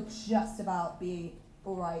still just about be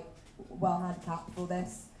all right, well handicapped for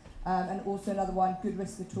this. And also another one, Good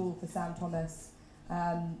Risk at All for Sam Thomas,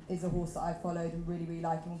 is a horse that I followed and really, really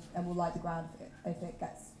like and will like the ground if it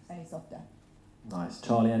gets any softer. Nice.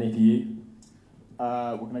 Charlie, any for you?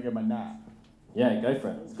 What can I get my nap? Yeah, go for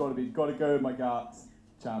it. It's got to go with my gut.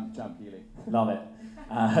 Champ Daly. Love it.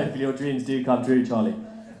 Hopefully your dreams do come true, Charlie.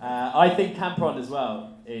 I think Campron as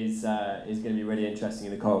well is going to be really interesting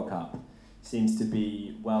in the Coral Cup. Seems to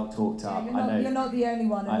be well talked up. You're not the only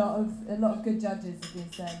one. A lot of good judges have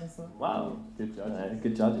been saying this one. Wow, good judges.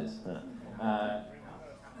 Good judges.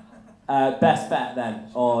 Best bet then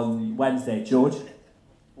on Wednesday, George.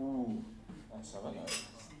 Ooh, let's have a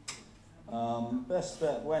look. Best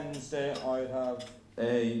bet Wednesday, I'd have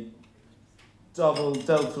a double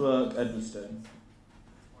Delta Work Edwardstone.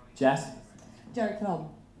 Jess. Jerry Clom.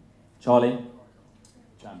 Charlie.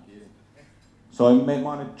 Champ Daly. So I make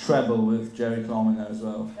mine a treble with Jerry Clom in there as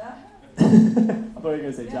well. I thought you were going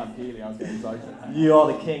to say Champ Daly. I was getting excited. You are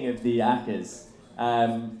the king of the Ackers.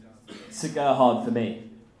 So go hard for me.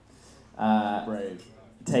 Brave.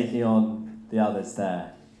 Taking on the others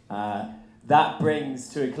there. That brings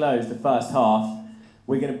to a close the first half.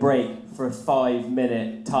 We're going to break for a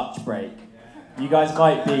 5-minute touch break. You guys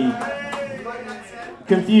might be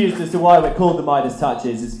confused as to why we're called the Midas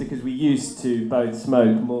Touches. It's because we used to both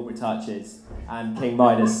smoke Marlborough Touches, and King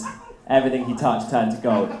Midas, everything he touched turned to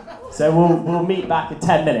gold. So we'll meet back in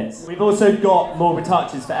 10 minutes. We've also got Marlborough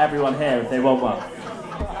Touches for everyone here if they want one.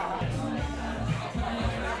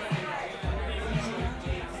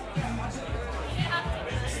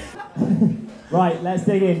 Right, let's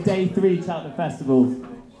dig in. Day 3 Cheltenham Festival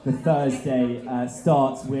for Thursday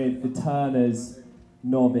starts with the Turners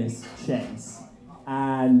Novice Chase.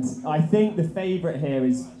 And I think the favourite here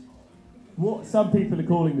is what some people are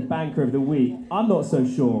calling the banker of the week. I'm not so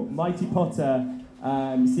sure. Mighty Potter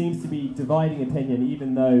seems to be dividing opinion,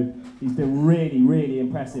 even though he's been really, really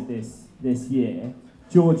impressive this year.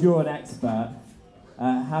 George, you're an expert.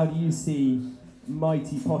 How do you see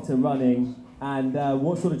Mighty Potter running, and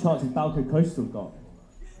what sort of chance has Balco Coastal got?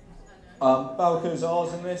 Balco's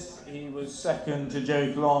ours in this. He was second to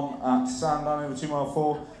Joe Colom at Sandown over 2 mile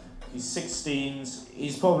 4. He's 16s.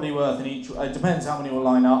 He's probably worth an each. It depends how many will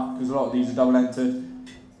line up because a lot of these are double entered.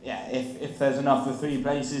 Yeah, if there's enough for 3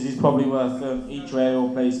 places, he's probably worth each way or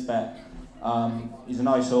place bet. He's a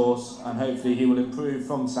nice horse, and hopefully he will improve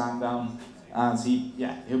from Sandown as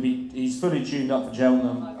he's fully tuned up for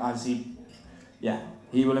Cheltenham as he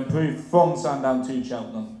will improve from Sandown to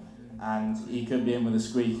Cheltenham, and he could be in with a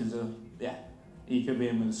squeak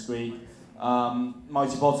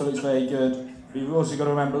Mighty Potter looks very good. We've also got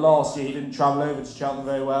to remember last year he didn't travel over to Cheltenham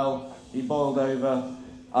very well. He boiled over.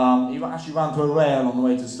 He actually ran to a rail on the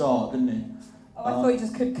way to start, didn't he? Oh, I thought he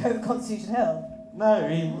just couldn't go to Constitution Hill. No,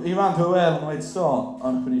 he ran to a rail on the way to start,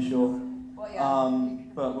 I'm pretty sure. Well,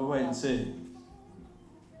 yeah. But we'll wait and see.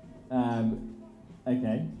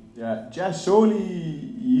 Okay. Yeah, Jess, surely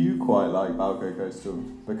you quite like Balco Coastal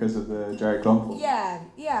because of the Jerry Clom. Yeah,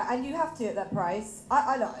 and you have to at that price.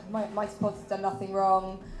 I like Mighty Potter's done nothing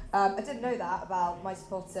wrong. I didn't know that about Mighty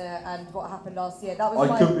Potter and what happened last year. That was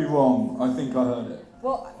I could be wrong. I think I heard it.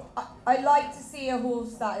 Well, I like to see a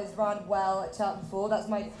horse that is run well at Cheltenham before. That's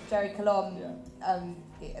my Jerry Colom.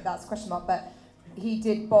 Yeah. That's a question mark, but he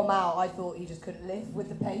did bomb out. I thought he just couldn't live with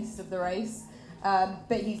the pace of the race.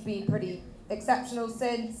 But he's been pretty exceptional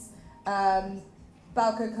since.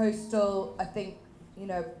 Balco Coastal, I think,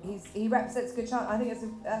 he represents a good chance. I think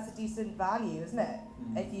that's a decent value, isn't it?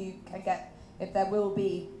 Mm-hmm. If there will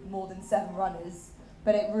be more than 7 runners,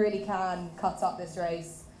 but it really can cut up this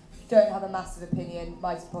race. Don't have a massive opinion.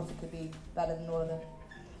 Mighty Potter could be better than all of them.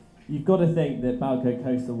 You've got to think that Balco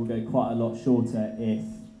Coastal will go quite a lot shorter if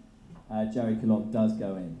Jerry Colom does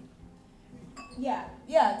go in. Yeah,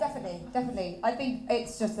 definitely. I think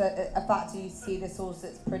it's just a factor. You see this horse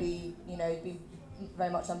that's pretty, be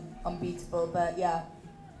very much unbeatable. But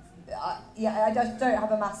I just don't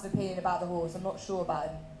have a massive opinion about the horse. I'm not sure about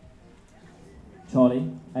him.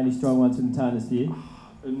 Charlie, any strong ones from the Turners for you?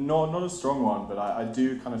 Not a strong one, but I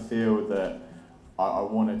do kind of feel that I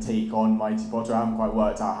want to take on Mighty Potter. I haven't quite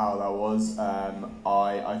worked out how that was.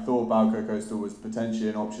 I thought Balco Coastal was potentially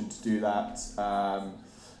an option to do that.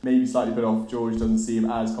 Maybe slightly bit off. George doesn't seem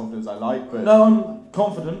as confident as I like, but no, I'm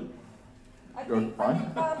confident. I You're think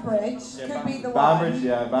fine. Banbridge could be the one. Banbridge,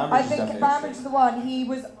 yeah, Banbridge I is think definitely Banbridge is the one. He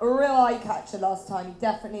was a real eye catcher last time. He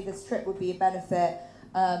definitely, this trip would be a benefit.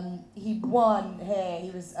 He won here.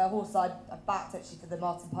 He was a horse I backed actually for the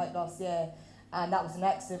Martin Pike last year, and that was an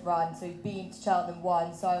excellent run. So he's been to Cheltenham,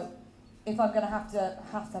 won. So if I'm going to have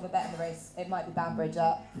a bet in the race, it might be Banbridge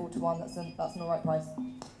at 4-1. That's an alright price.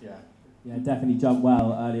 Yeah, definitely jumped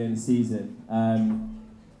well earlier in the season.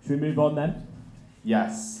 Should we move on then?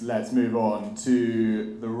 Yes, let's move on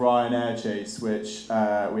to the Ryanair chase, which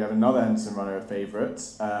we have another Henderson runner a favourite,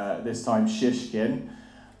 this time Shishkin.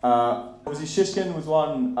 Obviously Shishkin was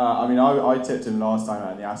one, I tipped him last time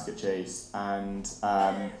at the Ascot chase, and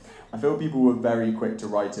I feel people were very quick to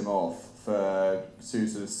write him off for sort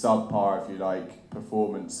of subpar, if you like,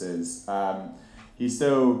 performances. He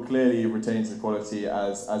still clearly retains the quality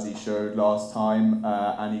as he showed last time,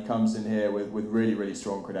 and he comes in here with really, really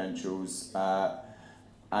strong credentials.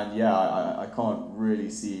 And yeah, I can't really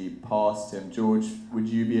see past him. George, would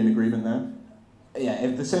you be in agreement there? Yeah,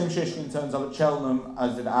 if the same Shishkin turns up at Cheltenham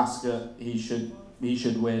as did Ascot, he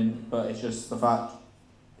should win. But it's just the fact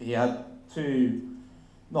he had two,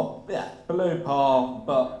 below par,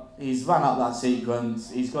 but he's ran up that sequence.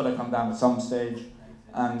 He's got to come down at some stage,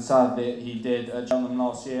 and sadly he did at Cheltenham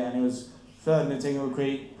last year, and he was third in the Tingle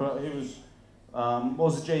Creek, but he was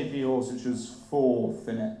a JP horse which was fourth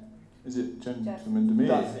in it. Is it Gentleman to Me?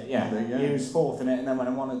 That's it, yeah. He was fourth in it, and then went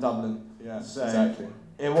and won at Dublin. Yeah, so exactly.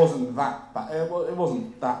 It wasn't that bad. It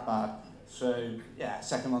wasn't that bad. So yeah,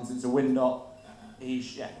 second one since the Windot.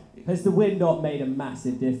 Has the Windot made a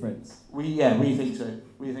massive difference? We think so.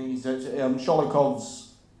 We think he's Sholokovs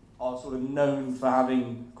are sort of known for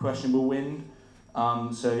having questionable wind.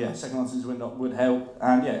 So yeah, second one since the Windot would help.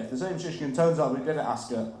 And yeah, if the same Shishkin turns up and did at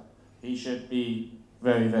Ascot, he should be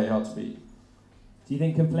very, very hard to beat. Do you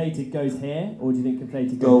think Conflated goes here, or do you think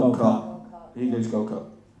Conflated goes Gold Gold Cup? He goes Gold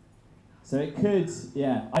Cup. So it could,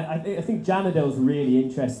 yeah. I think Janadale's really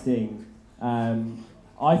interesting.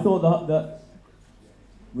 I thought that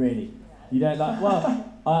really, you don't like.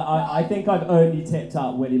 Well, I think I've only tipped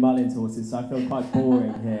up Willie Mullins horses, so I feel quite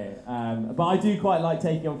boring here. But I do quite like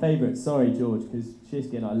taking on favourites. Sorry, George, because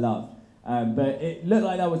Shishkin I love. But it looked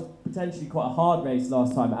like that was potentially quite a hard race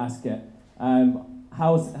last time at Ascot.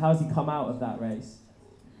 How's he come out of that race?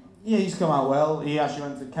 Yeah, he's come out well. He actually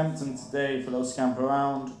went to Kempton today for a little scamper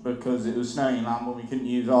around because it was snowing in Lambourne. We couldn't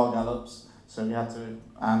use our gallops, so we had to.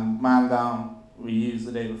 And man down, we used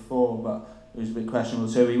the day before, but it was a bit questionable.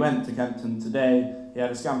 So we went to Kempton today. He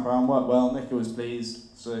had a scamper around, worked well. Nico was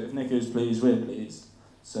pleased. So if Nico was pleased, we're pleased.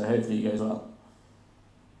 So hopefully he goes well.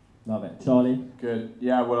 Love it, Charlie. Good.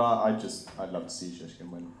 Yeah. Well, I'd love to see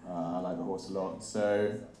Shishkin win. I like the horse a lot.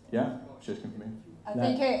 So yeah, Shishkin for me.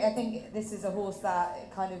 I think this is a horse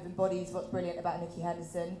that kind of embodies what's brilliant about Nicky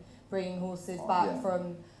Henderson, bringing horses back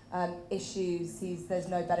from issues. There's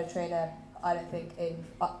no better trainer, I don't think, in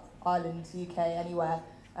Ireland, UK, anywhere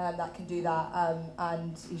that can do that.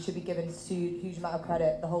 And he should be given a huge amount of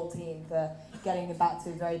credit, the whole team, for getting him back to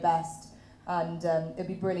his very best. And it'd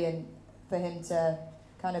be brilliant for him to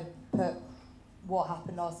kind of put what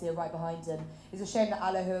happened last year right behind him. It's a shame that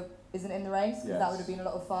Allaho isn't in the race, because that would have been a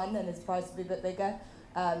lot of fun and his price would be a bit bigger.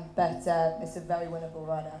 But it's a very winnable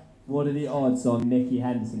rider. What are the odds on Nicky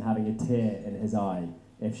Henderson having a tear in his eye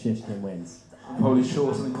if Shishkin wins? Probably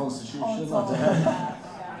shorter than Constitution.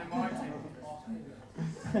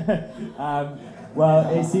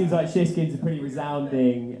 Well, it seems like Shishkin's a pretty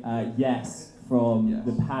resounding yes from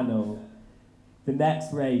the panel. The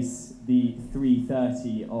next race, the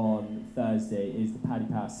 3:30 on Thursday, is the Paddy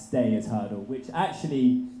Power Stayers Hurdle, which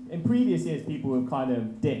actually, in previous years, people have kind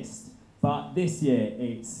of dissed, but this year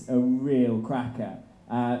it's a real cracker.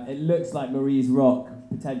 It looks like Marie's Rock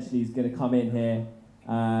potentially is going to come in here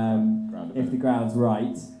if the ground's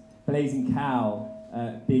right. Blazing Cow,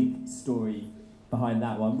 big story behind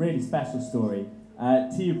that one, really special story.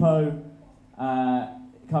 Tiupo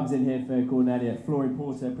comes in here for Gordon Elliott. Flooring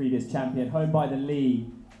Porter, previous champion, home by the Lee,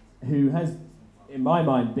 who has, in my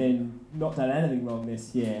mind, not done anything wrong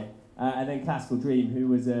this year. And then Classical Dream, who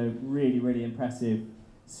was a really, really impressive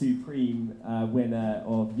Supreme winner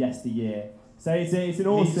of yesteryear. So it's an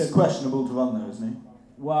awesome... He's questionable to run though, isn't he?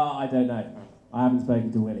 Well, I don't know. I haven't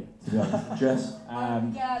spoken to Willie, to be honest. Jess?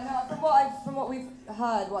 From what we've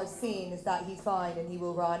heard, what I've seen is that he's fine and he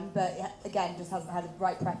will run, but again, just hasn't had the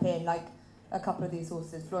right prep in, like a couple of these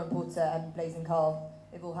horses, Flooring Porter and Blazing Carl,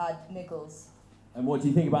 they've all had niggles. And what do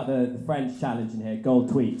you think about the French challenge in here, Gold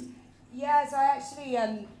Tweet? Yeah, so I actually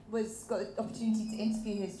got the opportunity to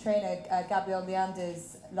interview his trainer, Gabriel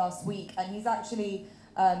Leanders, last week, and he's actually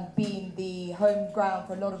been the home ground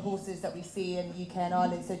for a lot of horses that we see in the UK and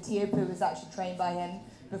Ireland. So Tiopu was actually trained by him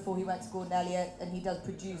before he went to Gordon Elliott, and he does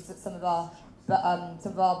produce some of our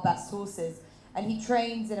best horses. And he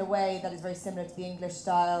trains in a way that is very similar to the English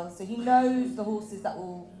style. So he knows the horses that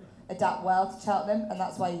will adapt well to Cheltenham, and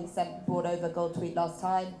that's why he brought over Gold Tweet last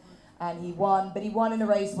time. And he won, but he won in a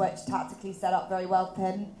race which tactically set up very well for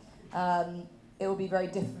him. It will be very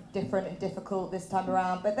different and difficult this time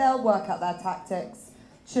around, but they'll work out their tactics.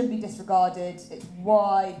 Shouldn't be disregarded. It's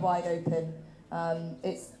wide open.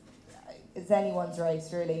 It's anyone's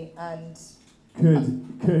race really, and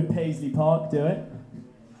could Paisley Park do it?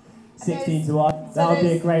 16 to 1. That would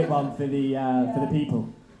be a great one for the people.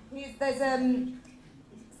 There's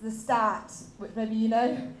the stat, which maybe you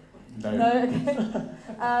know. No. Okay.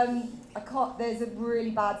 I can't. There's a really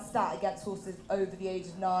bad stat against horses over the age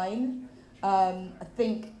of 9. I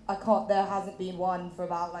think there hasn't been one for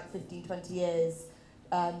about like 15, 20 years.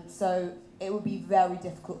 So it would be very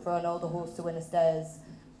difficult for an older horse to win a Stayers.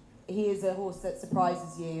 He is a horse that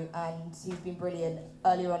surprises you, and he's been brilliant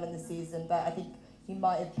earlier on in the season, but I think he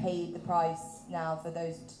might have paid the price now for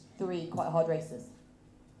those 3 quite hard races.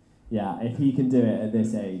 Yeah, if he can do it at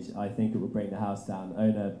this age, I think it will bring the house down.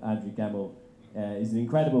 Owner Andrew Gemmell is an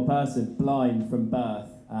incredible person, blind from birth,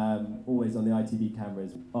 always on the ITV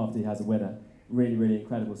cameras after he has a winner. Really, really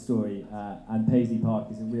incredible story. And Paisley Park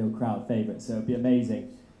is a real crowd favourite, so it would be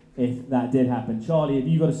amazing if that did happen. Charlie, have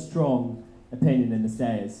you got a strong opinion in the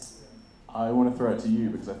Stayers? I want to throw it to you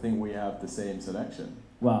because I think we have the same selection.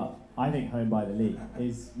 Well, I think Home by the League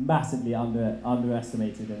is massively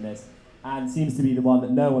underestimated in this, and seems to be the one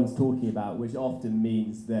that no one's talking about, which often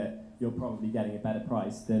means that you're probably getting a better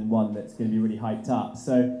price than one that's going to be really hyped up.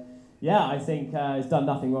 So, yeah, I think he's done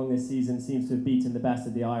nothing wrong this season, seems to have beaten the best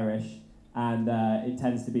of the Irish, and it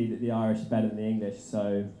tends to be that the Irish are better than the English.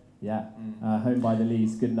 So, yeah, Home by the League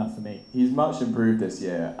is good enough for me. He's much improved this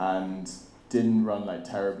year and didn't run like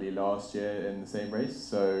terribly last year in the same race.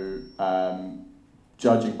 So,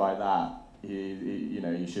 judging by that,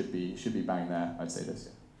 he should be bang there, I'd say, this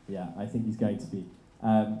year. Yeah, I think he's going to be.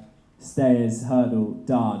 Stayers hurdle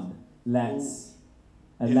done.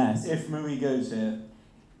 If Marie goes here,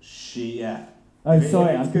 Oh,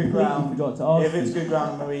 sorry, I it's good completely ground, forgot to ask. If it's good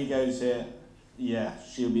ground, Marie goes here. Yeah,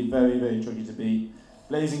 she'll be very, very tricky to beat.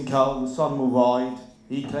 Blazing Cull, the sun will ride.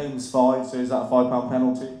 He claims 5, so is that a £5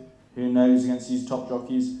 penalty? Who knows against these top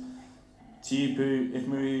jockeys? Tiopu, if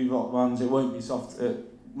Marie runs, it won't be soft. It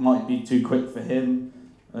might be too quick for him.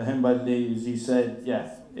 Him by the lead, as you said, yeah.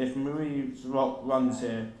 If Marie runs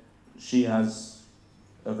here, she has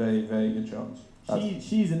a very, very good chance.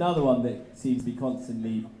 She's another one that seems to be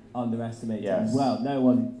constantly underestimated as well. No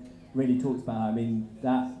one really talks about her. I mean,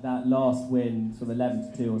 that last win, sort of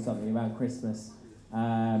 11-2 or something around Christmas.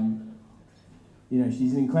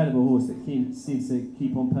 She's an incredible horse that seems to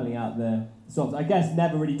keep on pulling out the stops. I guess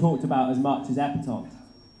never really talked about as much as Epatante.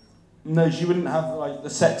 No, she wouldn't have like the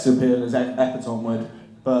sex appeal as Epatante would,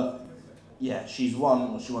 but yeah, she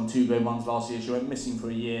won 2 Grade 1s last year. She went missing for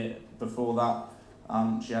a year before that.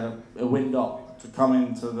 She had a wind up to come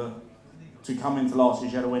into last year.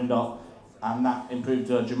 She had a wind up, and that improved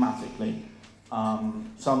her dramatically.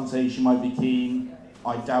 Some say she might be keen.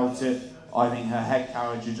 I doubt it. I think her head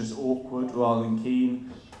carriage is just awkward rather than keen.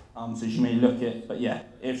 So she may look it, but yeah,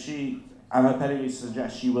 if she and her pedigree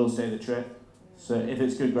suggests she will stay the trip. So if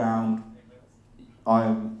it's good ground, I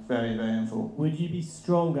am very, very in for. Would you be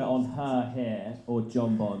stronger on her here or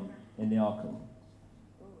John Bon in the Arkle?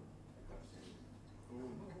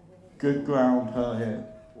 Good ground, her here.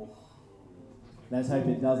 Let's hope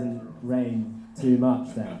it doesn't rain too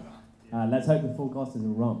much then. Let's hope the forecasters are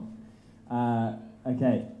wrong.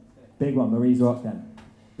 Okay, big one, Marie's Rock then.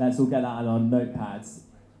 Let's all get that on our notepads.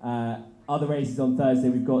 Other races on Thursday,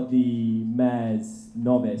 we've got the Mares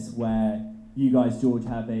Novice, where you guys, George,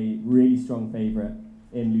 have a really strong favourite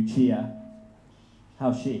in Lucia.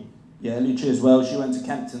 How's she? Yeah, Lucia as well. She went to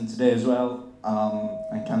Kempton today as well,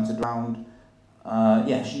 and cantered round.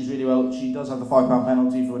 Yeah, she's really well. She does have the £5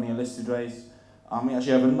 penalty for winning a listed race. We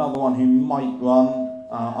actually have another one who might run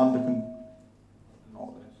under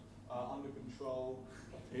control,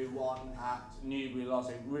 who won at Newbury last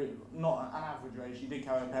year. Not an average race. She did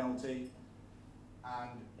carry a penalty,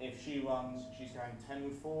 and if she runs, she's carrying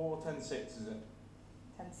 10.4 or 10.6, is it?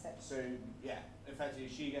 10.6. So yeah, effectively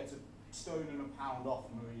she gets a stone and a pound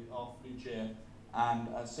off Lucia, and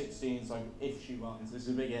at 16, so if she runs, this is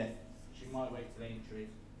a big if. She might wait till Aintree.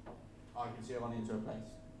 I can see her running into a place.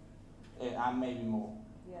 And maybe more.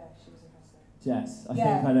 Yeah, she was impressive. Jess, I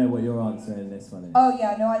Yeah. think I know what your answer in this one is. Oh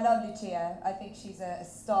yeah, no, I love Lucia. I think she's a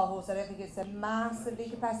star horse. I don't think it's a massively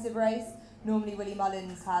competitive race. Normally Willie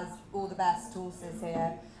Mullins has all the best horses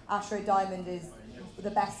here. Astro Diamond is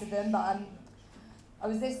the best of them, but I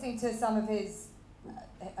was listening to some of his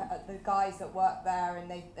the guys that work there, and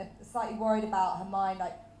they're slightly worried about her mind.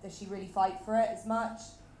 Like, does she really fight for it as much?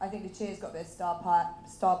 I think Lucia's got a bit of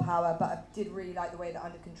star power, but I did really like the way that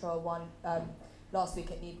Under Control won last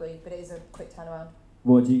week at Newbury, but it is a quick turnaround.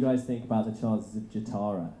 What do you guys think about the chances of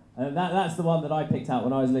Jatara? That's the one that I picked out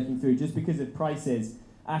when I was looking through, just because of prices.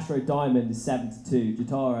 Astro Diamond is 7-2.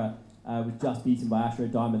 Jatara was just beaten by Astro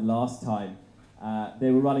Diamond last time.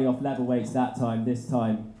 They were running off level weights that time. This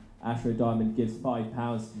time, Astro Diamond gives £5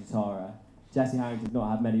 to Jatara. Jesse Harrington's not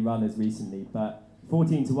had many runners recently, but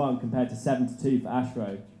 14-1 compared to 7-2 for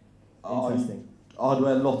Astro. Interesting. I'd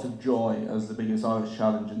wear a lot of joy as the biggest Irish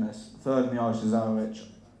challenge in this. Third in the Irish is Elrich.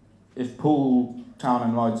 If Paul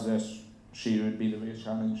Townend rides this, she would be the biggest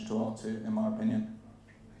challenge to R2, in my opinion.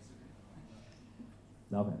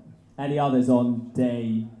 Love it. Any others on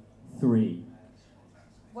day 3?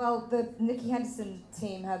 Well, the Nicky Henderson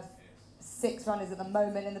team have 6 runners at the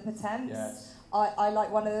moment in the Potents. Yes. I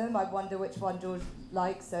like one of them. I wonder which one George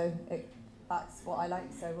likes, so that's what I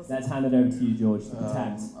like. So we'll see. Let's hand it over to you, George, the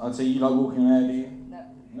Potents. I'd say you like walking around, do you? No.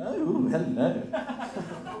 No? Ooh, hello.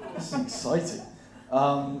 This is exciting.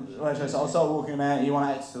 I'll start walking there. He won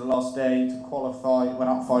at Exeter the last day to qualify, went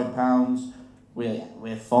up £5.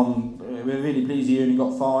 We're fond. We're really pleased he only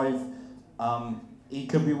got 5. He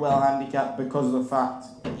could be well handicapped because of the fact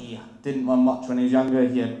he didn't run much when he was younger.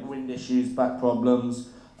 He had wind issues, back problems.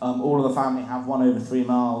 All of the family have won over 3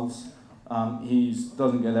 miles. He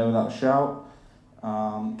doesn't go there without a shout.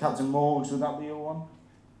 Captain Morgs, would that be your one?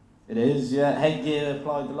 It is, yeah. Headgear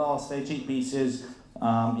applied the last day, cheek pieces.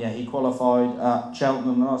 He qualified at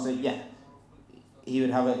Cheltenham the last day. Yeah, he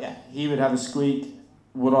would have a squeak.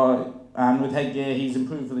 And with Headgear, he's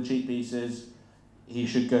improved for the cheek pieces. He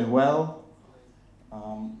should go well.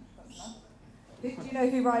 Do you know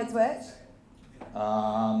who rides which?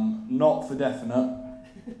 Not for definite.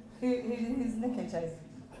 Who's Nico chosen?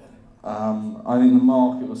 I think the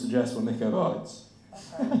market will suggest what Nico rides.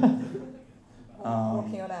 Okay.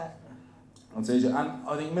 Walking on air. I'd say, and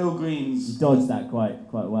I think Mill Green's. You dodged that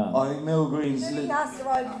quite well. I think Mill Green's. Did he has to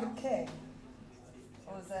ride with the king?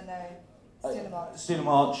 Or was there no Steel March? Steel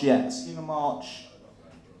March, yeah. Steel March.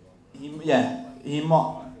 He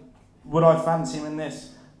might. Would I fancy him in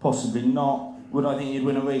this? Possibly not. Would I think he'd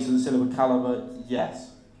win a race with a silver calibre?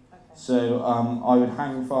 Yes. Okay. So I would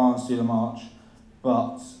hang fire on Steel March,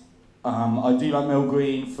 but I do like Mill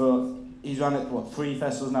Green for. He's run at 3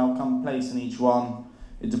 festivals now, come place in each one.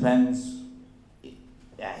 It depends.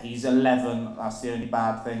 Yeah, he's 11. That's the only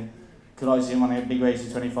bad thing. Could I see him running a big race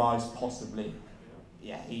in 25s? Possibly.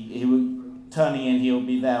 Yeah, he would turning in. He'll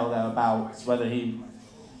be there or thereabouts. Whether he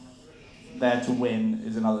there to win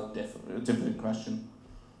is another different question.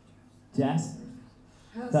 Jess?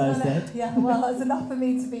 Thursday? Yeah, well, it's enough for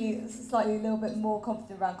me to be slightly a little bit more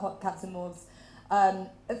confident around Captain Morgs.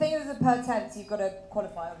 The thing is, with per tenth, you've got to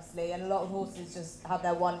qualify, obviously, and a lot of horses just have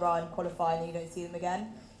their one run, qualify, and you don't see them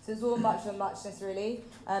again. So it's all much of a muchness, really.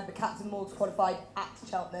 But Captain Morgs qualified at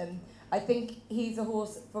Cheltenham. I think he's a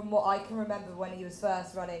horse, from what I can remember when he was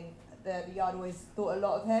first running, the yard always thought a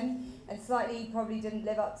lot of him, and slightly probably didn't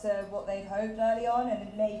live up to what they'd hoped early on,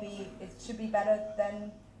 and maybe it should be better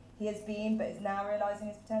than he has been, but is now realising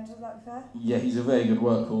his potential. Is that fair? Yeah, he's a very good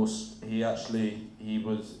workhorse. He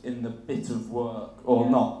was in the bit of work, or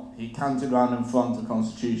not. He cantered round in front of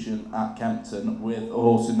Constitution at Kempton with a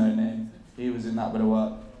horse with no name. He was in that bit of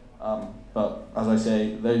work. But as I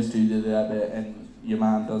say, those two did their bit, and your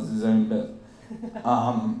man does his own bit.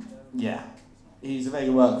 He's a very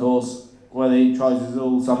good workhorse. Whether he tries his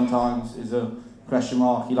all sometimes is a question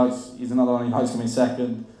mark. He's another one. He likes coming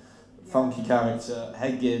second. Funky character.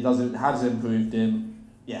 Headgear has improved him.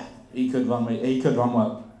 Yeah, he could run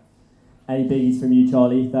well. Any biggies from you,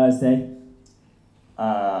 Charlie, Thursday?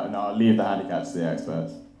 No, I'll leave the handicaps to the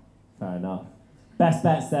experts. Fair enough. Best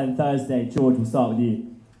bets then, Thursday. George, we'll start with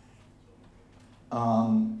you.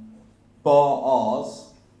 Bar ours,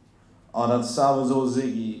 I'd have Salvador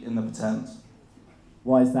Ziggy in the Potents.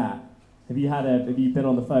 Why is that? Have you been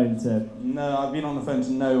on the phone to... No, I've been on the phone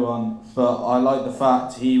to no one, but I like the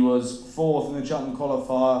fact he was 4th in the Cheltenham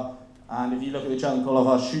qualifier, and if you look at the Cheltenham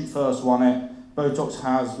qualifier, Shoot First won it, Botox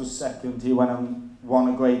Has was 2nd, he went and won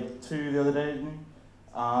a grade 2 the other day, didn't he?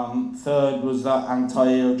 3rd was that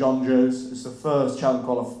Antair John Joes. It's the first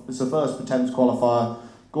Potents qualifier.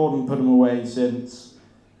 Gordon put him away since.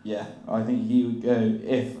 Yeah, I think he would go,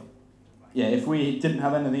 if yeah, if we didn't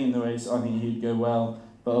have anything in the race, I think he'd go well.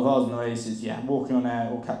 But of ours in the race is, yeah, Walking on Air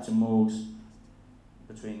or Captain Morgs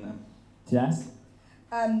between them. Jess?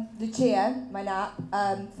 Lucia, my nap.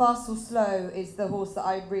 Fast or Slow is the horse that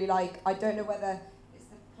I really like. I don't know whether it's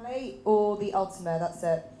the Plate or the Ultima, that's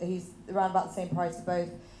it. He's around about the same price for both.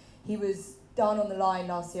 He was done on the line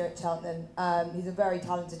last year at Cheltenham. He's a very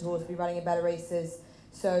talented horse, be running in better races.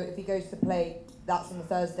 So if he goes to the Plate, that's on the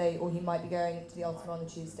Thursday, or he might be going to the Ultima on the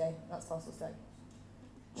Tuesday. That's Fast or Slow.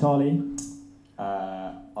 Charlie?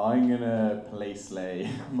 I'm gonna play Slay,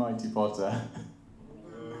 Mighty Potter.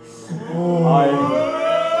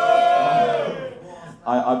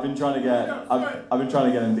 I've been trying to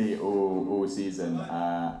get him beat all season.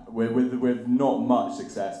 With not much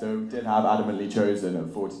success. Though we did have Adamantly Chosen at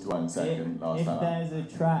 40-1 second last time. If there's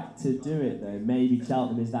a track to do it though, maybe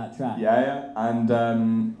Cheltenham is that track. Yeah.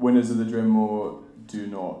 And winners of the Drimmore do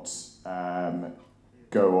not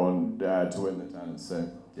go on to win the tennis. So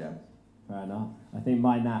yeah. Fair enough. I think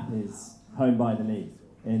my nap is home by the lead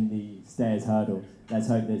in the Stayers Hurdle. Let's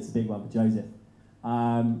hope that it's a big one for Joseph.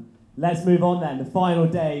 Let's move on then. The final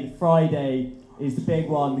day, the Friday, is the big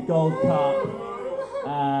one, the Gold Cup.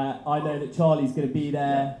 I know that Charlie's going to be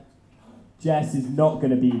there. Jess is not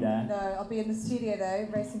going to be there. No, I'll be in the studio though,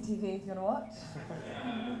 Racing TV if you want to watch.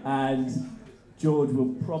 And George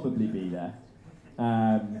will probably be there.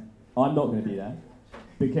 I'm not going to be there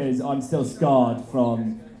because I'm still scarred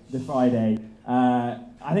from the Friday. I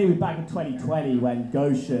think it was back in 2020 when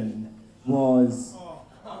Goshen was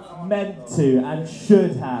meant to and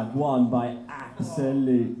should have won by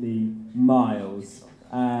absolutely miles.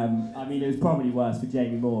 I mean, it was probably worse for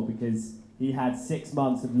Jamie Moore because he had 6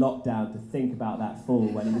 months of lockdown to think about that fall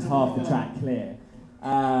when it was half the track clear.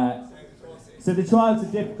 So the trial's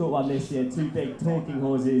a difficult one this year. Two big talking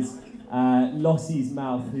horses. Lossie's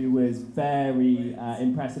Mouth, who was very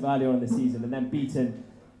impressive earlier on in the season and then beaten.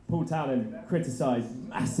 Paul Townend criticised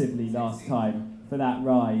massively last time for that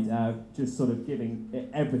ride, just sort of giving it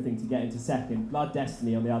everything to get into second. Blood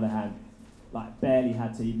Destiny, on the other hand, like barely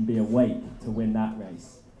had to even be awake to win that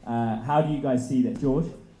race. How do you guys see that,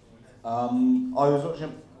 George? I was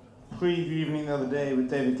watching a preview evening the other day with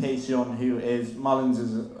David Casey on, who is Mullins'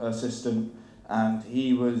 assistant, and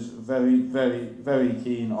he was very, very, very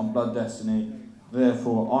keen on Blood Destiny.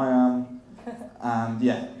 Therefore, I am. And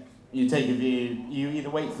yeah, you take a view. You either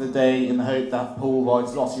wait for the day in the hope that Paul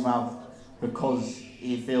rides Lossy Mouth because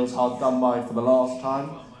he feels hard done by for the last time,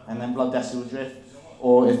 and then Blood Destiny will drift.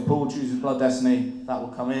 Or if Paul chooses Blood Destiny, that will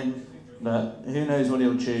come in. But who knows what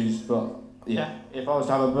he'll choose. But yeah, if I was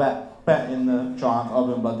to have a bet in the Triumph, I'll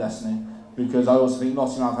be on Blood Destiny, because I also think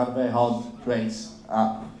Lossy Mouth had a very hard race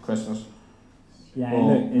at Christmas. Yeah,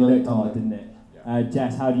 it looked hard, didn't it?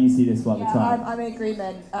 Jess, how do you see this one? Yeah, I'm in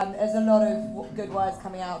agreement. There's a lot of good words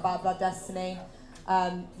coming out about Blood Destiny.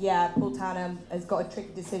 Paul Townend has got a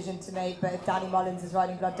tricky decision to make, but if Danny Mullins is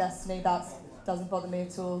riding Blood Destiny, that doesn't bother me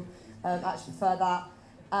at all. Actually prefer that.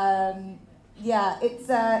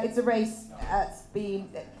 It's a race that's been...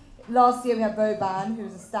 Last year we had Vauban, who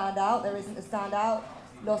was a standout. There isn't a standout.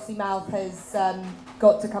 Lossy Mouth has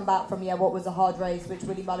got to come back from what was a hard race, which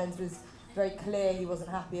Willie Mullins was very clear he wasn't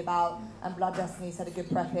happy about, and Blood Destiny's had a good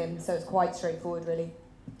prep in, so it's quite straightforward, really.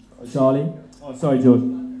 Charlie? Oh, sorry, George.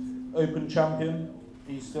 Open champion,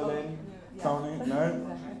 he's still in? Currently?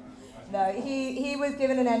 No? No, he was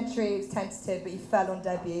given an entry, it was tentative, but he fell on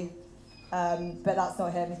debut. But that's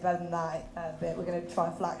not him, he's better than that. But we're going to try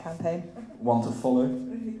a flat campaign. One to follow?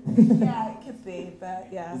 Yeah, it could be, but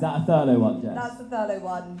yeah. Is that a Thurlow one, Jess? That's the Thurlow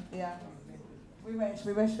one, yeah. We wish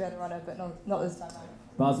we had a runner, but not this time.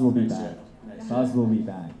 Buzz will be back. Buzz will be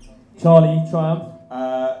back. Charlie, Triumph?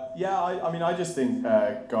 I just think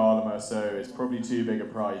Gardamer is probably too big a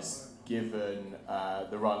price given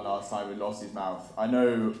the run last time with Lossie's Mouth. I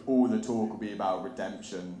know all the talk will be about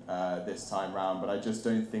redemption this time round, but I just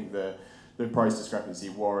don't think the price discrepancy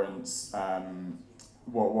warrants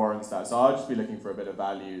that. So I'll just be looking for a bit of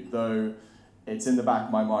value, though it's in the back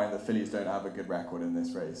of my mind that fillies don't have a good record in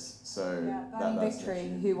this race. So that's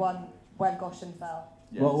Victory, who won when Goshen fell.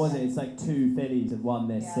 Yes. What was it? It's like 2 fillies have won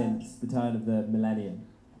this since the turn of the millennium.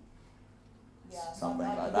 Yeah, something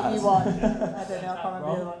like that. You won. I don't know. I can't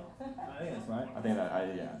remember the one. I think that's right. I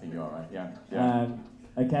think you are right. Yeah.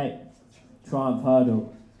 Okay. Triumph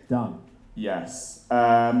Hurdle done. Yes. The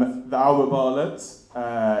Albert Bartlett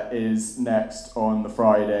is next on the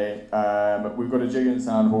Friday. We've got a Jig and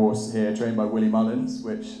Sound horse here trained by Willie Mullins,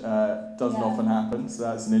 which doesn't often happen, so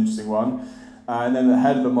that's an interesting one. And then the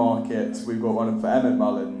head of the market, we've got one for Emmett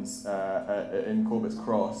Mullins in Corbett's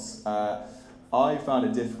Cross. I found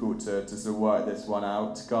it difficult to sort of work this one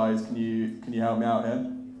out. Guys, can you help me out here?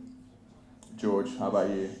 George, how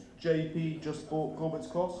about you? JP just bought Corbett's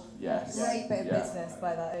Cross. Yes. Great bit of Yeah. business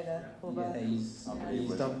by that owner. Albert. He's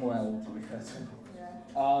done well, to be fair to him.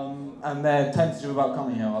 Yeah. And they're tentative about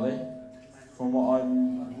coming here, are they? From what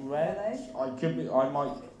I'm read, Are I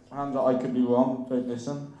might hand that I could be wrong. Don't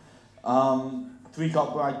listen.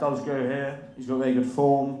 3-Cup Bragg does go here. He's got very good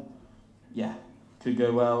form. Yeah, could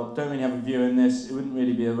go well. Don't really have a view in this. It wouldn't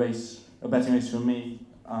really be a betting race for me.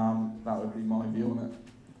 That would be my view on it.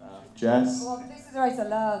 Jess? Well, this is a race I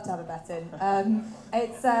love to have a bet in.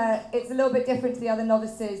 It's a little bit different to the other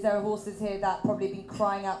novices. There are horses here that probably been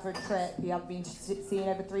crying out for a trip. You haven't been seen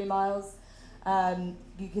over 3 miles.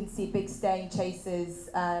 You can see big staying chases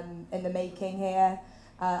in the making here.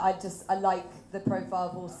 I like the profile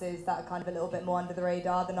of horses that are kind of a little bit more under the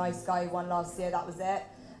radar. The Nice Guy who won last year, that was it.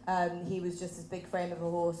 He was just this big frame of a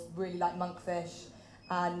horse, really like Monkfish.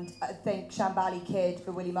 And I think Shambali Kid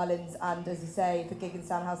for Willie Mullins, and as you say, for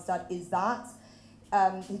Gigginstown House Stud is that.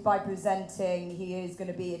 By presenting, he is going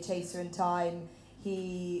to be a chaser in time.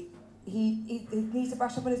 He needs to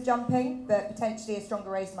brush up on his jumping, but potentially a stronger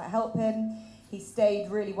race might help him. He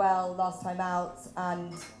stayed really well last time out,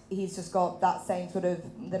 and he's just got that same sort of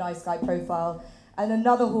the Nice Guy profile. And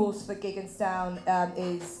another horse for Gigginstown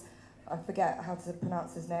is, I forget how to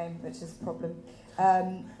pronounce his name, which is a problem.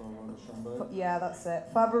 Yeah, that's it.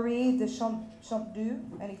 Fabry de Champdou.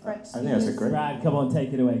 Any French speakers? I think that's a great. Brad, come on,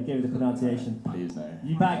 take it away. Give it the pronunciation. Please no.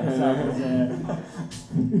 You back yourself as I'm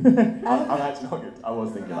actually not good. I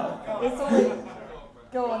was thinking about it. It's always,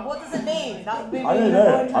 go on. What does it mean? That would be I don't more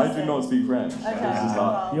know. I interesting. do not speak French. Okay. This is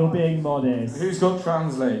like, You're being modest. Who's got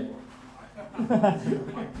Translate?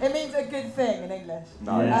 It means a good thing in English.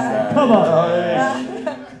 nice. Yeah. Come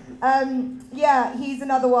on. Yeah, he's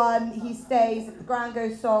another one. He stays. If the ground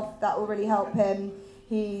goes soft, that will really help him.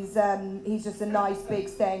 He's just a nice, big,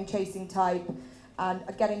 staying, chasing type, and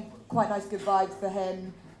getting quite nice, good vibes for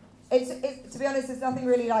him. It's to be honest, there's nothing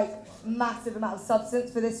really like massive amount of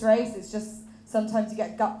substance for this race. It's just sometimes you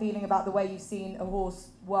get a gut feeling about the way you've seen a horse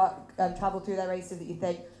work travel through their races that you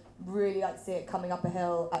think really like to see it coming up a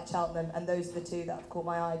hill at Cheltenham, and those are the two that have caught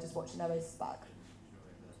my eye just watching their races back.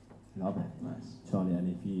 Love it. Nice. Charlie,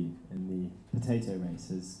 any of you in the potato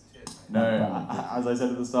races? No, as I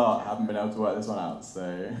said at the start, I haven't been able to work this one out,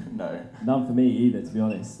 so no. None for me either, to be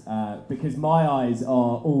honest, because my eyes are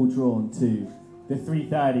all drawn to the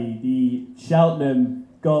 3:30, the Cheltenham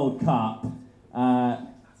Gold Cup,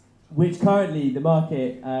 which currently the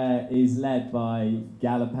market is led by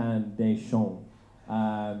Galopin des Champs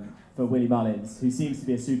for Willie Mullins, who seems to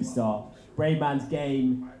be a superstar. Brave Man's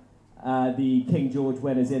Game, the King George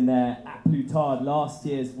winner's in there. At Plutard, last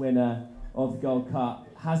year's winner of the Gold Cup,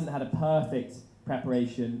 hasn't had a perfect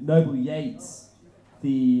preparation. Noble Yates,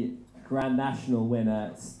 the Grand National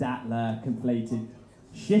winner. Statler, conflated.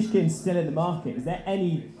 Shishkin's still in the market. Is there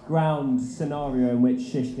any ground scenario in which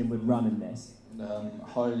Shishkin would run in this?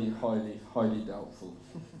 Highly doubtful.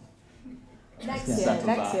 Next Settle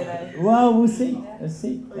year that. though. Well, we'll see. Let's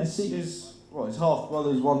see. Let's see. It's half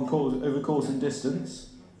brothers, one course over course and distance.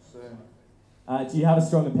 So Do you have a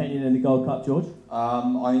strong opinion in the Gold Cup, George?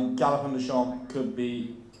 I think Galopin des Champs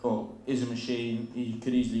is a machine. He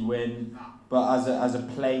could easily win, but as a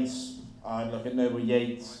place, I'd look at Noble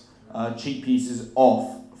Yates. Cheap pieces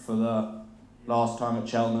off for the last time at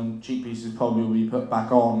Cheltenham. Cheap pieces probably will be put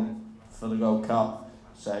back on for the Gold Cup.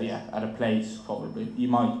 So yeah, at a place probably you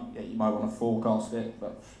might want to forecast it,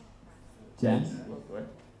 but Jess?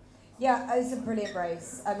 Yeah, it's a brilliant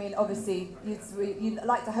race. I mean, obviously, you'd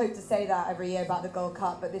like to hope to say that every year about the Gold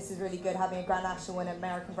Cup, but this is really good having a Grand National winner,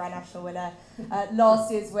 American Grand National winner.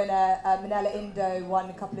 Last year's winner, Manila Indo, won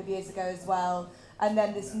a couple of years ago as well. And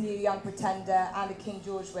then this new young pretender and a King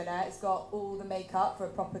George winner. It's got all the makeup for a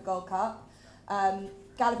proper Gold Cup.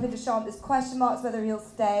 Galopin des Champs, there's question marks whether he'll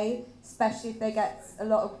stay, especially if they get a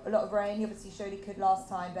lot of rain. He obviously showed he could last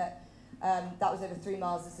time, but that was over 3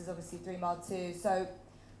 miles. This is obviously 3 mile too. So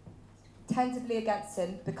tentatively against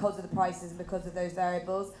him because of the prices and because of those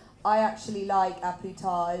variables. I actually like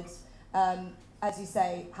Plutard. As you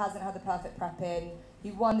say, hasn't had the perfect prep in.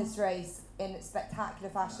 He won this race in spectacular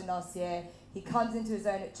fashion last year. He comes into his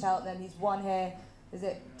own at Cheltenham. He's won here, is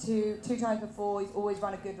it two times before? He's always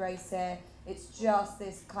run a good race here. It's just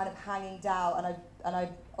this kind of hanging doubt, and I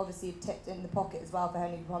obviously tipped in the pocket as well for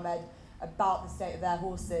Henry Mohammed about the state of their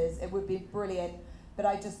horses. It would be brilliant, but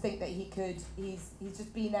I just think that he's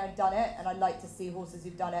just been there and done it, and I'd like to see horses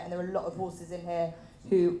who've done it, and there are a lot of horses in here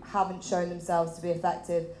who haven't shown themselves to be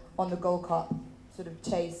effective on the Gold Cup sort of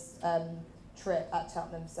chase trip at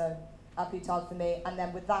Cheltenham. So Plutard for me, and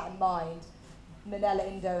then with that in mind, Manila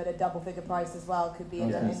Indo at a double figure price as well could be in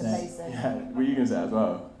the placing. Yeah, were you going to say that as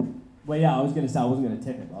well? Well, yeah, I was going to say I wasn't going to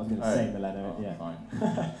tip it, but I was going to say Milena. Oh, Yeah. fine.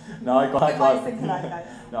 No, I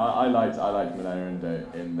liked Milena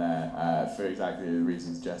in there for exactly the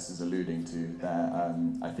reasons Jess is alluding to there.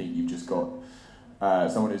 I think you've just got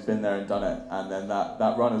someone who's been there and done it, and then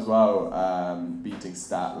that run as well, beating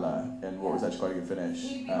Statler in what was actually quite a good finish.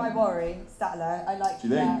 He beat my worry, Statler. I like. Do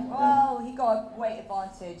you think? Yeah. Well, he got a weight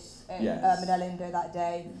advantage in Yes. Manelindo that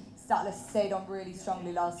day. Statler stayed on really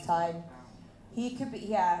strongly last time. He could be,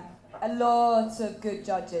 yeah. A lot of good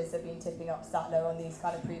judges have been tipping up Statler on these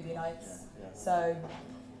kind of preview nights. Yeah. So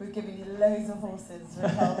we've given you loads of horses for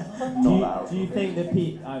help. Do you think that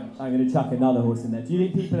I'm going to chuck another horse in there. Do you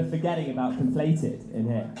think people are forgetting about Conflated in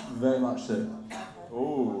here? Very much so.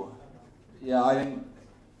 Oh. Yeah, I think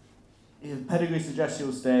if pedigree suggests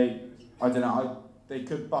he'll stay, I don't know. They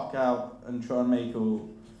could buck out and try and make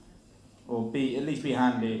or be at least be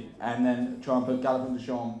handy, and then try and put Gallopin de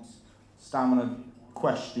Champs, stamina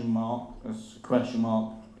question mark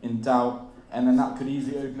in doubt, and then that could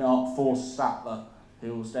easily open it up for Statler,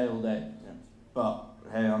 who will stay all day. Yeah. But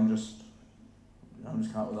hey, I'm just coming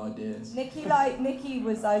up with ideas.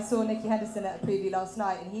 I saw Nicky Henderson at a preview last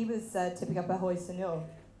night, and he was tipping up a Hoy Senor.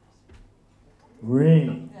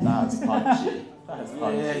 Really? That's punchy.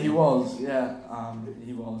 Yeah, he was. Yeah,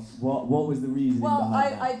 he was. What was the reasoning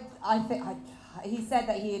behind that? I think he said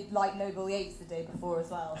that he had liked Noble Yates the day before as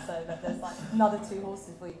well, so that there's like another two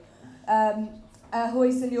horses for you.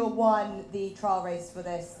 Hoy Senor won the trial race for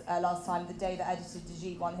this last time, the day that Editor de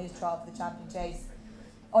Gide won his trial for the Champion Chase,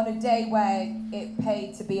 on a day where it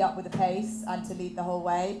paid to be up with the pace and to lead the whole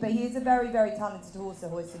way. But he is a very, very talented horse,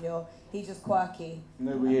 Hoy Senor. He's just quirky.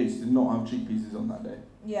 Noble Yates did not have cheek pieces on that day.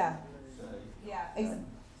 Yeah. Yeah.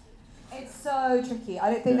 It's so tricky.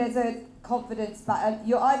 I don't think there's a confidence, but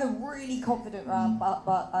you're either really confident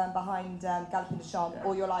behind Gallopin de Champs,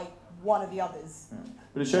 or you're like one of the others. Yeah.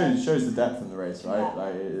 But it shows the depth in the race, right? Yeah.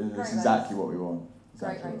 Like it's Great exactly race. what we want.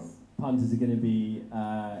 Exactly Great what we race. want. Punters are going to be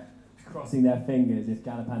crossing their fingers if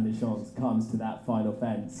Gallopin de Champs comes to that final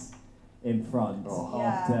fence in front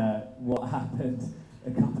after what happened a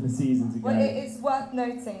couple of seasons ago. Well, it's worth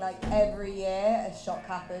noting, like every year a shock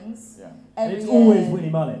happens. Yeah. And it's year. always Willie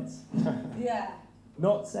Mullins. Yeah.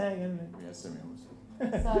 Not saying anything. We have semi-horse.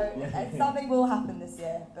 So something will happen this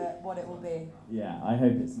year, but what it will be. Yeah, I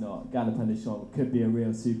hope it's not. Gallopin de Champs could be a real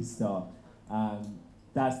superstar.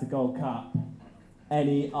 That's the Gold Cup.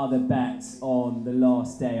 Any other bets on the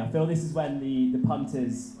last day? I feel this is when the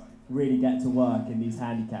punters really get to work in these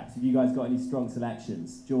handicaps. Have you guys got any strong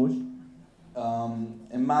selections? George?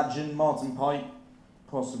 Imagine Martin Pipe,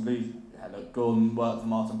 possibly. Yeah, look, Gordon worked for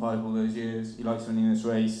Martin Pipe all those years. He likes winning this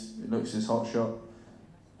race. It looks his hot shot.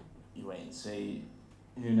 You wait and see.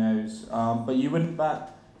 Who knows? But you wouldn't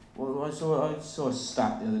bet. Well, I saw a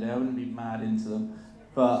stat the other day. I wouldn't be mad into them.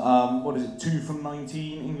 But what is it? 2 from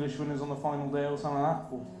 19 English winners on the final day or something like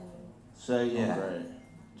that. So yeah, Great.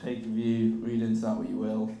 take a view. Read into that what you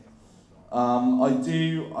will.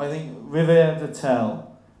 I think Riviere de Tel.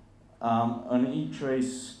 On each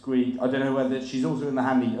race squeak, I don't know whether she's also in a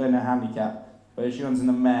handicap, but if she runs in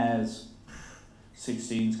the mares,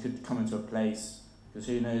 16s could come into a place, because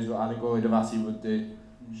who knows what Allegoria Devassi would do.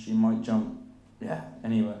 She might jump,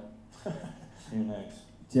 anywhere. Who knows?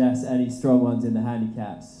 Jess, any strong ones in the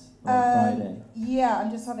handicaps on Friday? Yeah, I'm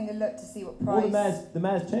just having a look to see what price. Or the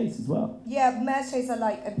mares chase as well. Yeah, Mare's Chase I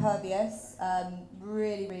like Impervious.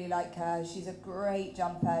 Really, really like her. She's a great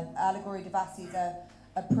jumper. Allegoria Devassi's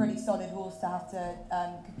a pretty solid horse to have to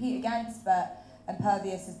compete against, but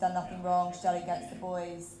Impervious has done nothing wrong. She's done it against the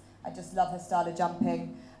boys. I just love her style of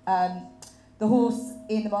jumping. The horse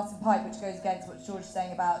in the Martin Pipe, which goes against what George is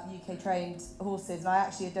saying about UK trained horses, and I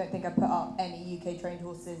actually don't think I put up any UK trained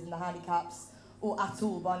horses in the handicaps or at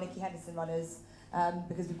all by Nicky Henderson runners,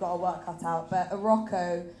 because we've got our work cut out. But a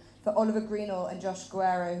Rocco for Oliver Greenall and Josh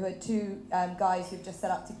Guerrero, who are two guys who've just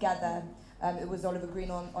set up together. It was Oliver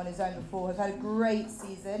Greenall on his own before, have had a great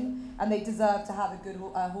season, and they deserve to have a good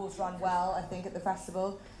horse run well, I think, at the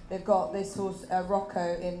festival. They've got this horse,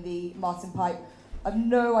 Rocco, in the Martin Pipe. I've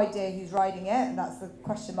no idea who's riding it, and that's the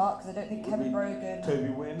question mark, because I don't think Kevin Brogan... Toby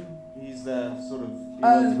Wynn, he's there, sort of, he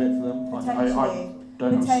rides a bit for them. Potentially. I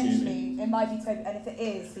don't know. Potentially. It might be Toby, and if it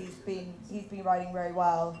is, he's been riding very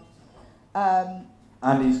well.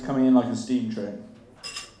 And he's coming in like a steam train.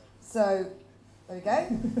 So, there we go.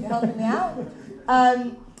 You're helping me out.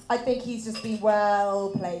 I think he's just been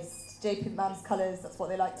well placed. JP Man's colours, that's what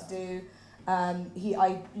they like to do. I'm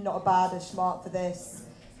not a bad as smart for this.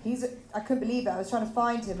 I couldn't believe it. I was trying to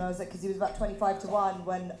find him. I was like, because he was about 25 to 1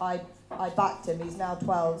 when I backed him. He's now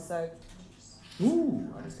 12, so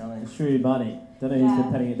Ooh, I'm just coming. Shrewd money. Don't know who's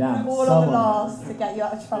been putting it down. All on the Someone. last to get you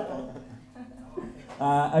out of trouble.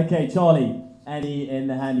 Okay, Charlie, any in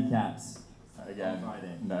the handicaps? Again,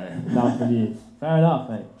 no. None from you. Fair enough,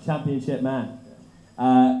 mate. Championship man.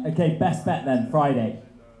 Okay, best bet then, Friday.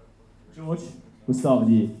 George, we'll start with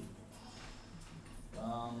you.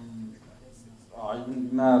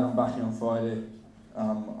 I'm mad I'm backing on Friday.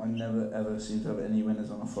 I never ever seem to have any winners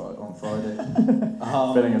on Friday.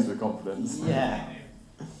 Filling us with confidence. Yeah.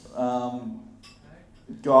 I'll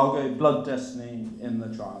go Blood Destiny in the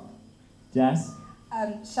trial. Jess?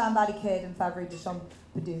 Sham Valley Kid and Favre de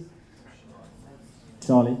Champedou.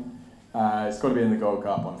 Charlie? It's got to be in the Gold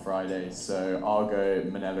Cup on Friday, so I'll go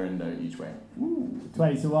Manila Indo each way.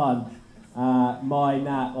 20-1. My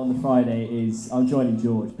nat on the Friday is, I'm joining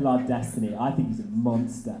George, Blood Destiny. I think he's a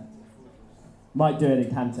monster. Might do it in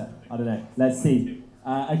Canter. I don't know. Let's see.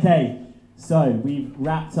 Okay, so we've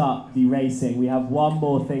wrapped up the racing. We have one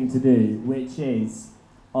more thing to do, which is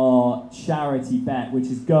our charity bet, which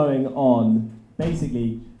is going on.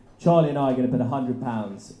 Basically, Charlie and I are going to put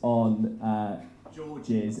 £100 on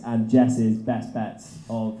George's and Jess's best bets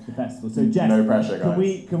of the festival. So Jess, no pressure,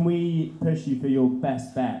 guys. Can we push you for your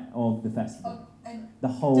best bet of the festival? The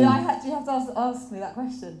whole. Do you have to ask me that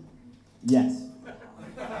question? Yes.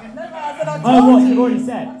 No, I said I told Oh, what you. you've already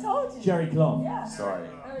said. I told you. Jerry Clom. Yeah. Sorry.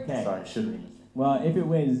 Okay. Sorry, shouldn't. Well, if it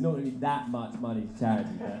wins, it's not going to be that much money to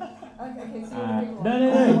charity. But, Okay, so no,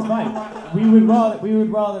 it's fine. We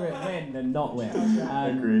would rather it win than not win.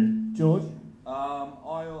 Agreed. George.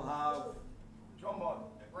 I'll have. John Bond,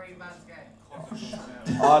 brave man's game.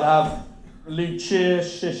 I'd have Lucia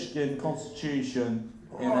Shishkin Constitution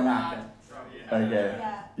in an actor. Okay.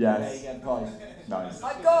 Yeah. Yes. Nice.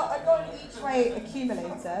 I've got an each way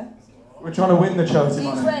accumulator. We're trying to win the charity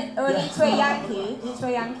Each money. way, or an each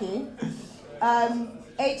way Yankee.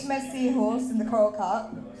 HMS Seahorse in the Coral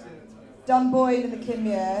Cup. Dunboyne in the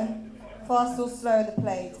Kimya. Fast or Slow in the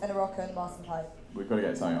Plate. And a Rocker in the Marston Pipe. We've got to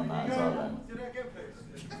get something on that as well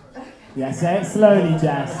then. Yeah, say it slowly,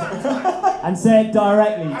 Jess. And say it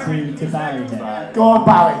directly to Barry here. Go on,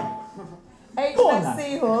 Barry. HMS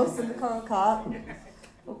Seahorse in the Coral Cup.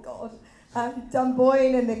 Oh God.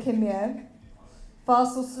 Dunboyne in the Kimya.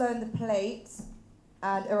 Fast or Slow in the Plate.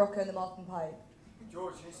 And a Rocker in the Marston Pipe.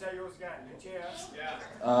 George, can you say yours again? Lucia? Yeah.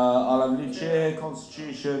 I'll have Lucia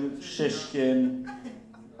Constitution, Shishkin,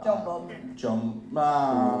 John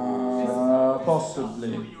Bob.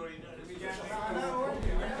 possibly.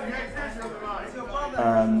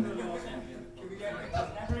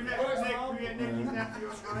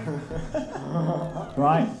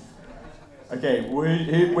 Right. Okay,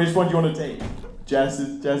 which one do you want to take?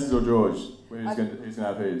 Jess's or George? Who's gonna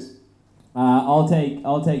have whose? I'll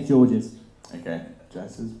take George's. Okay,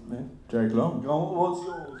 Jess's. Yeah. Jerry Clom. Go on, what's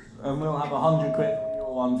yours? And we'll have £100 on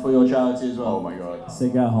your one for your charity as well. Oh my god. So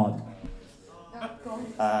go hard.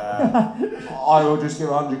 I will just give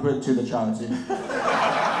 £100 to the charity.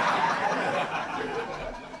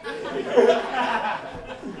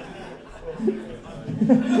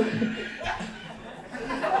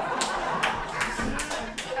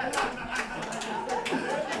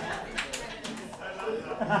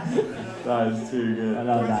 That is too good. I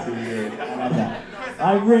love that. Too good. I love that.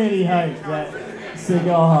 I really hope that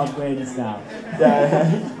Cigar Hub wins now.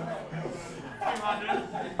 Yeah.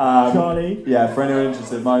 Charlie? Yeah, for anyone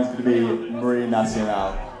interested, mine's going to be Marine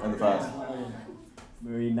Nationale in the first.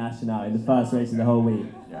 Marine Nationale in the first race of the whole week.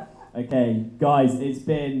 Yeah. Okay, guys, it's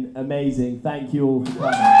been amazing. Thank you all for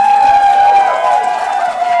coming.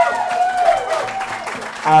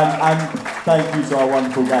 And thank you to our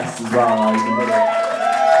wonderful guests as well. It's been brilliant.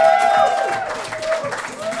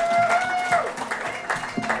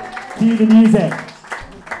 Cue the music.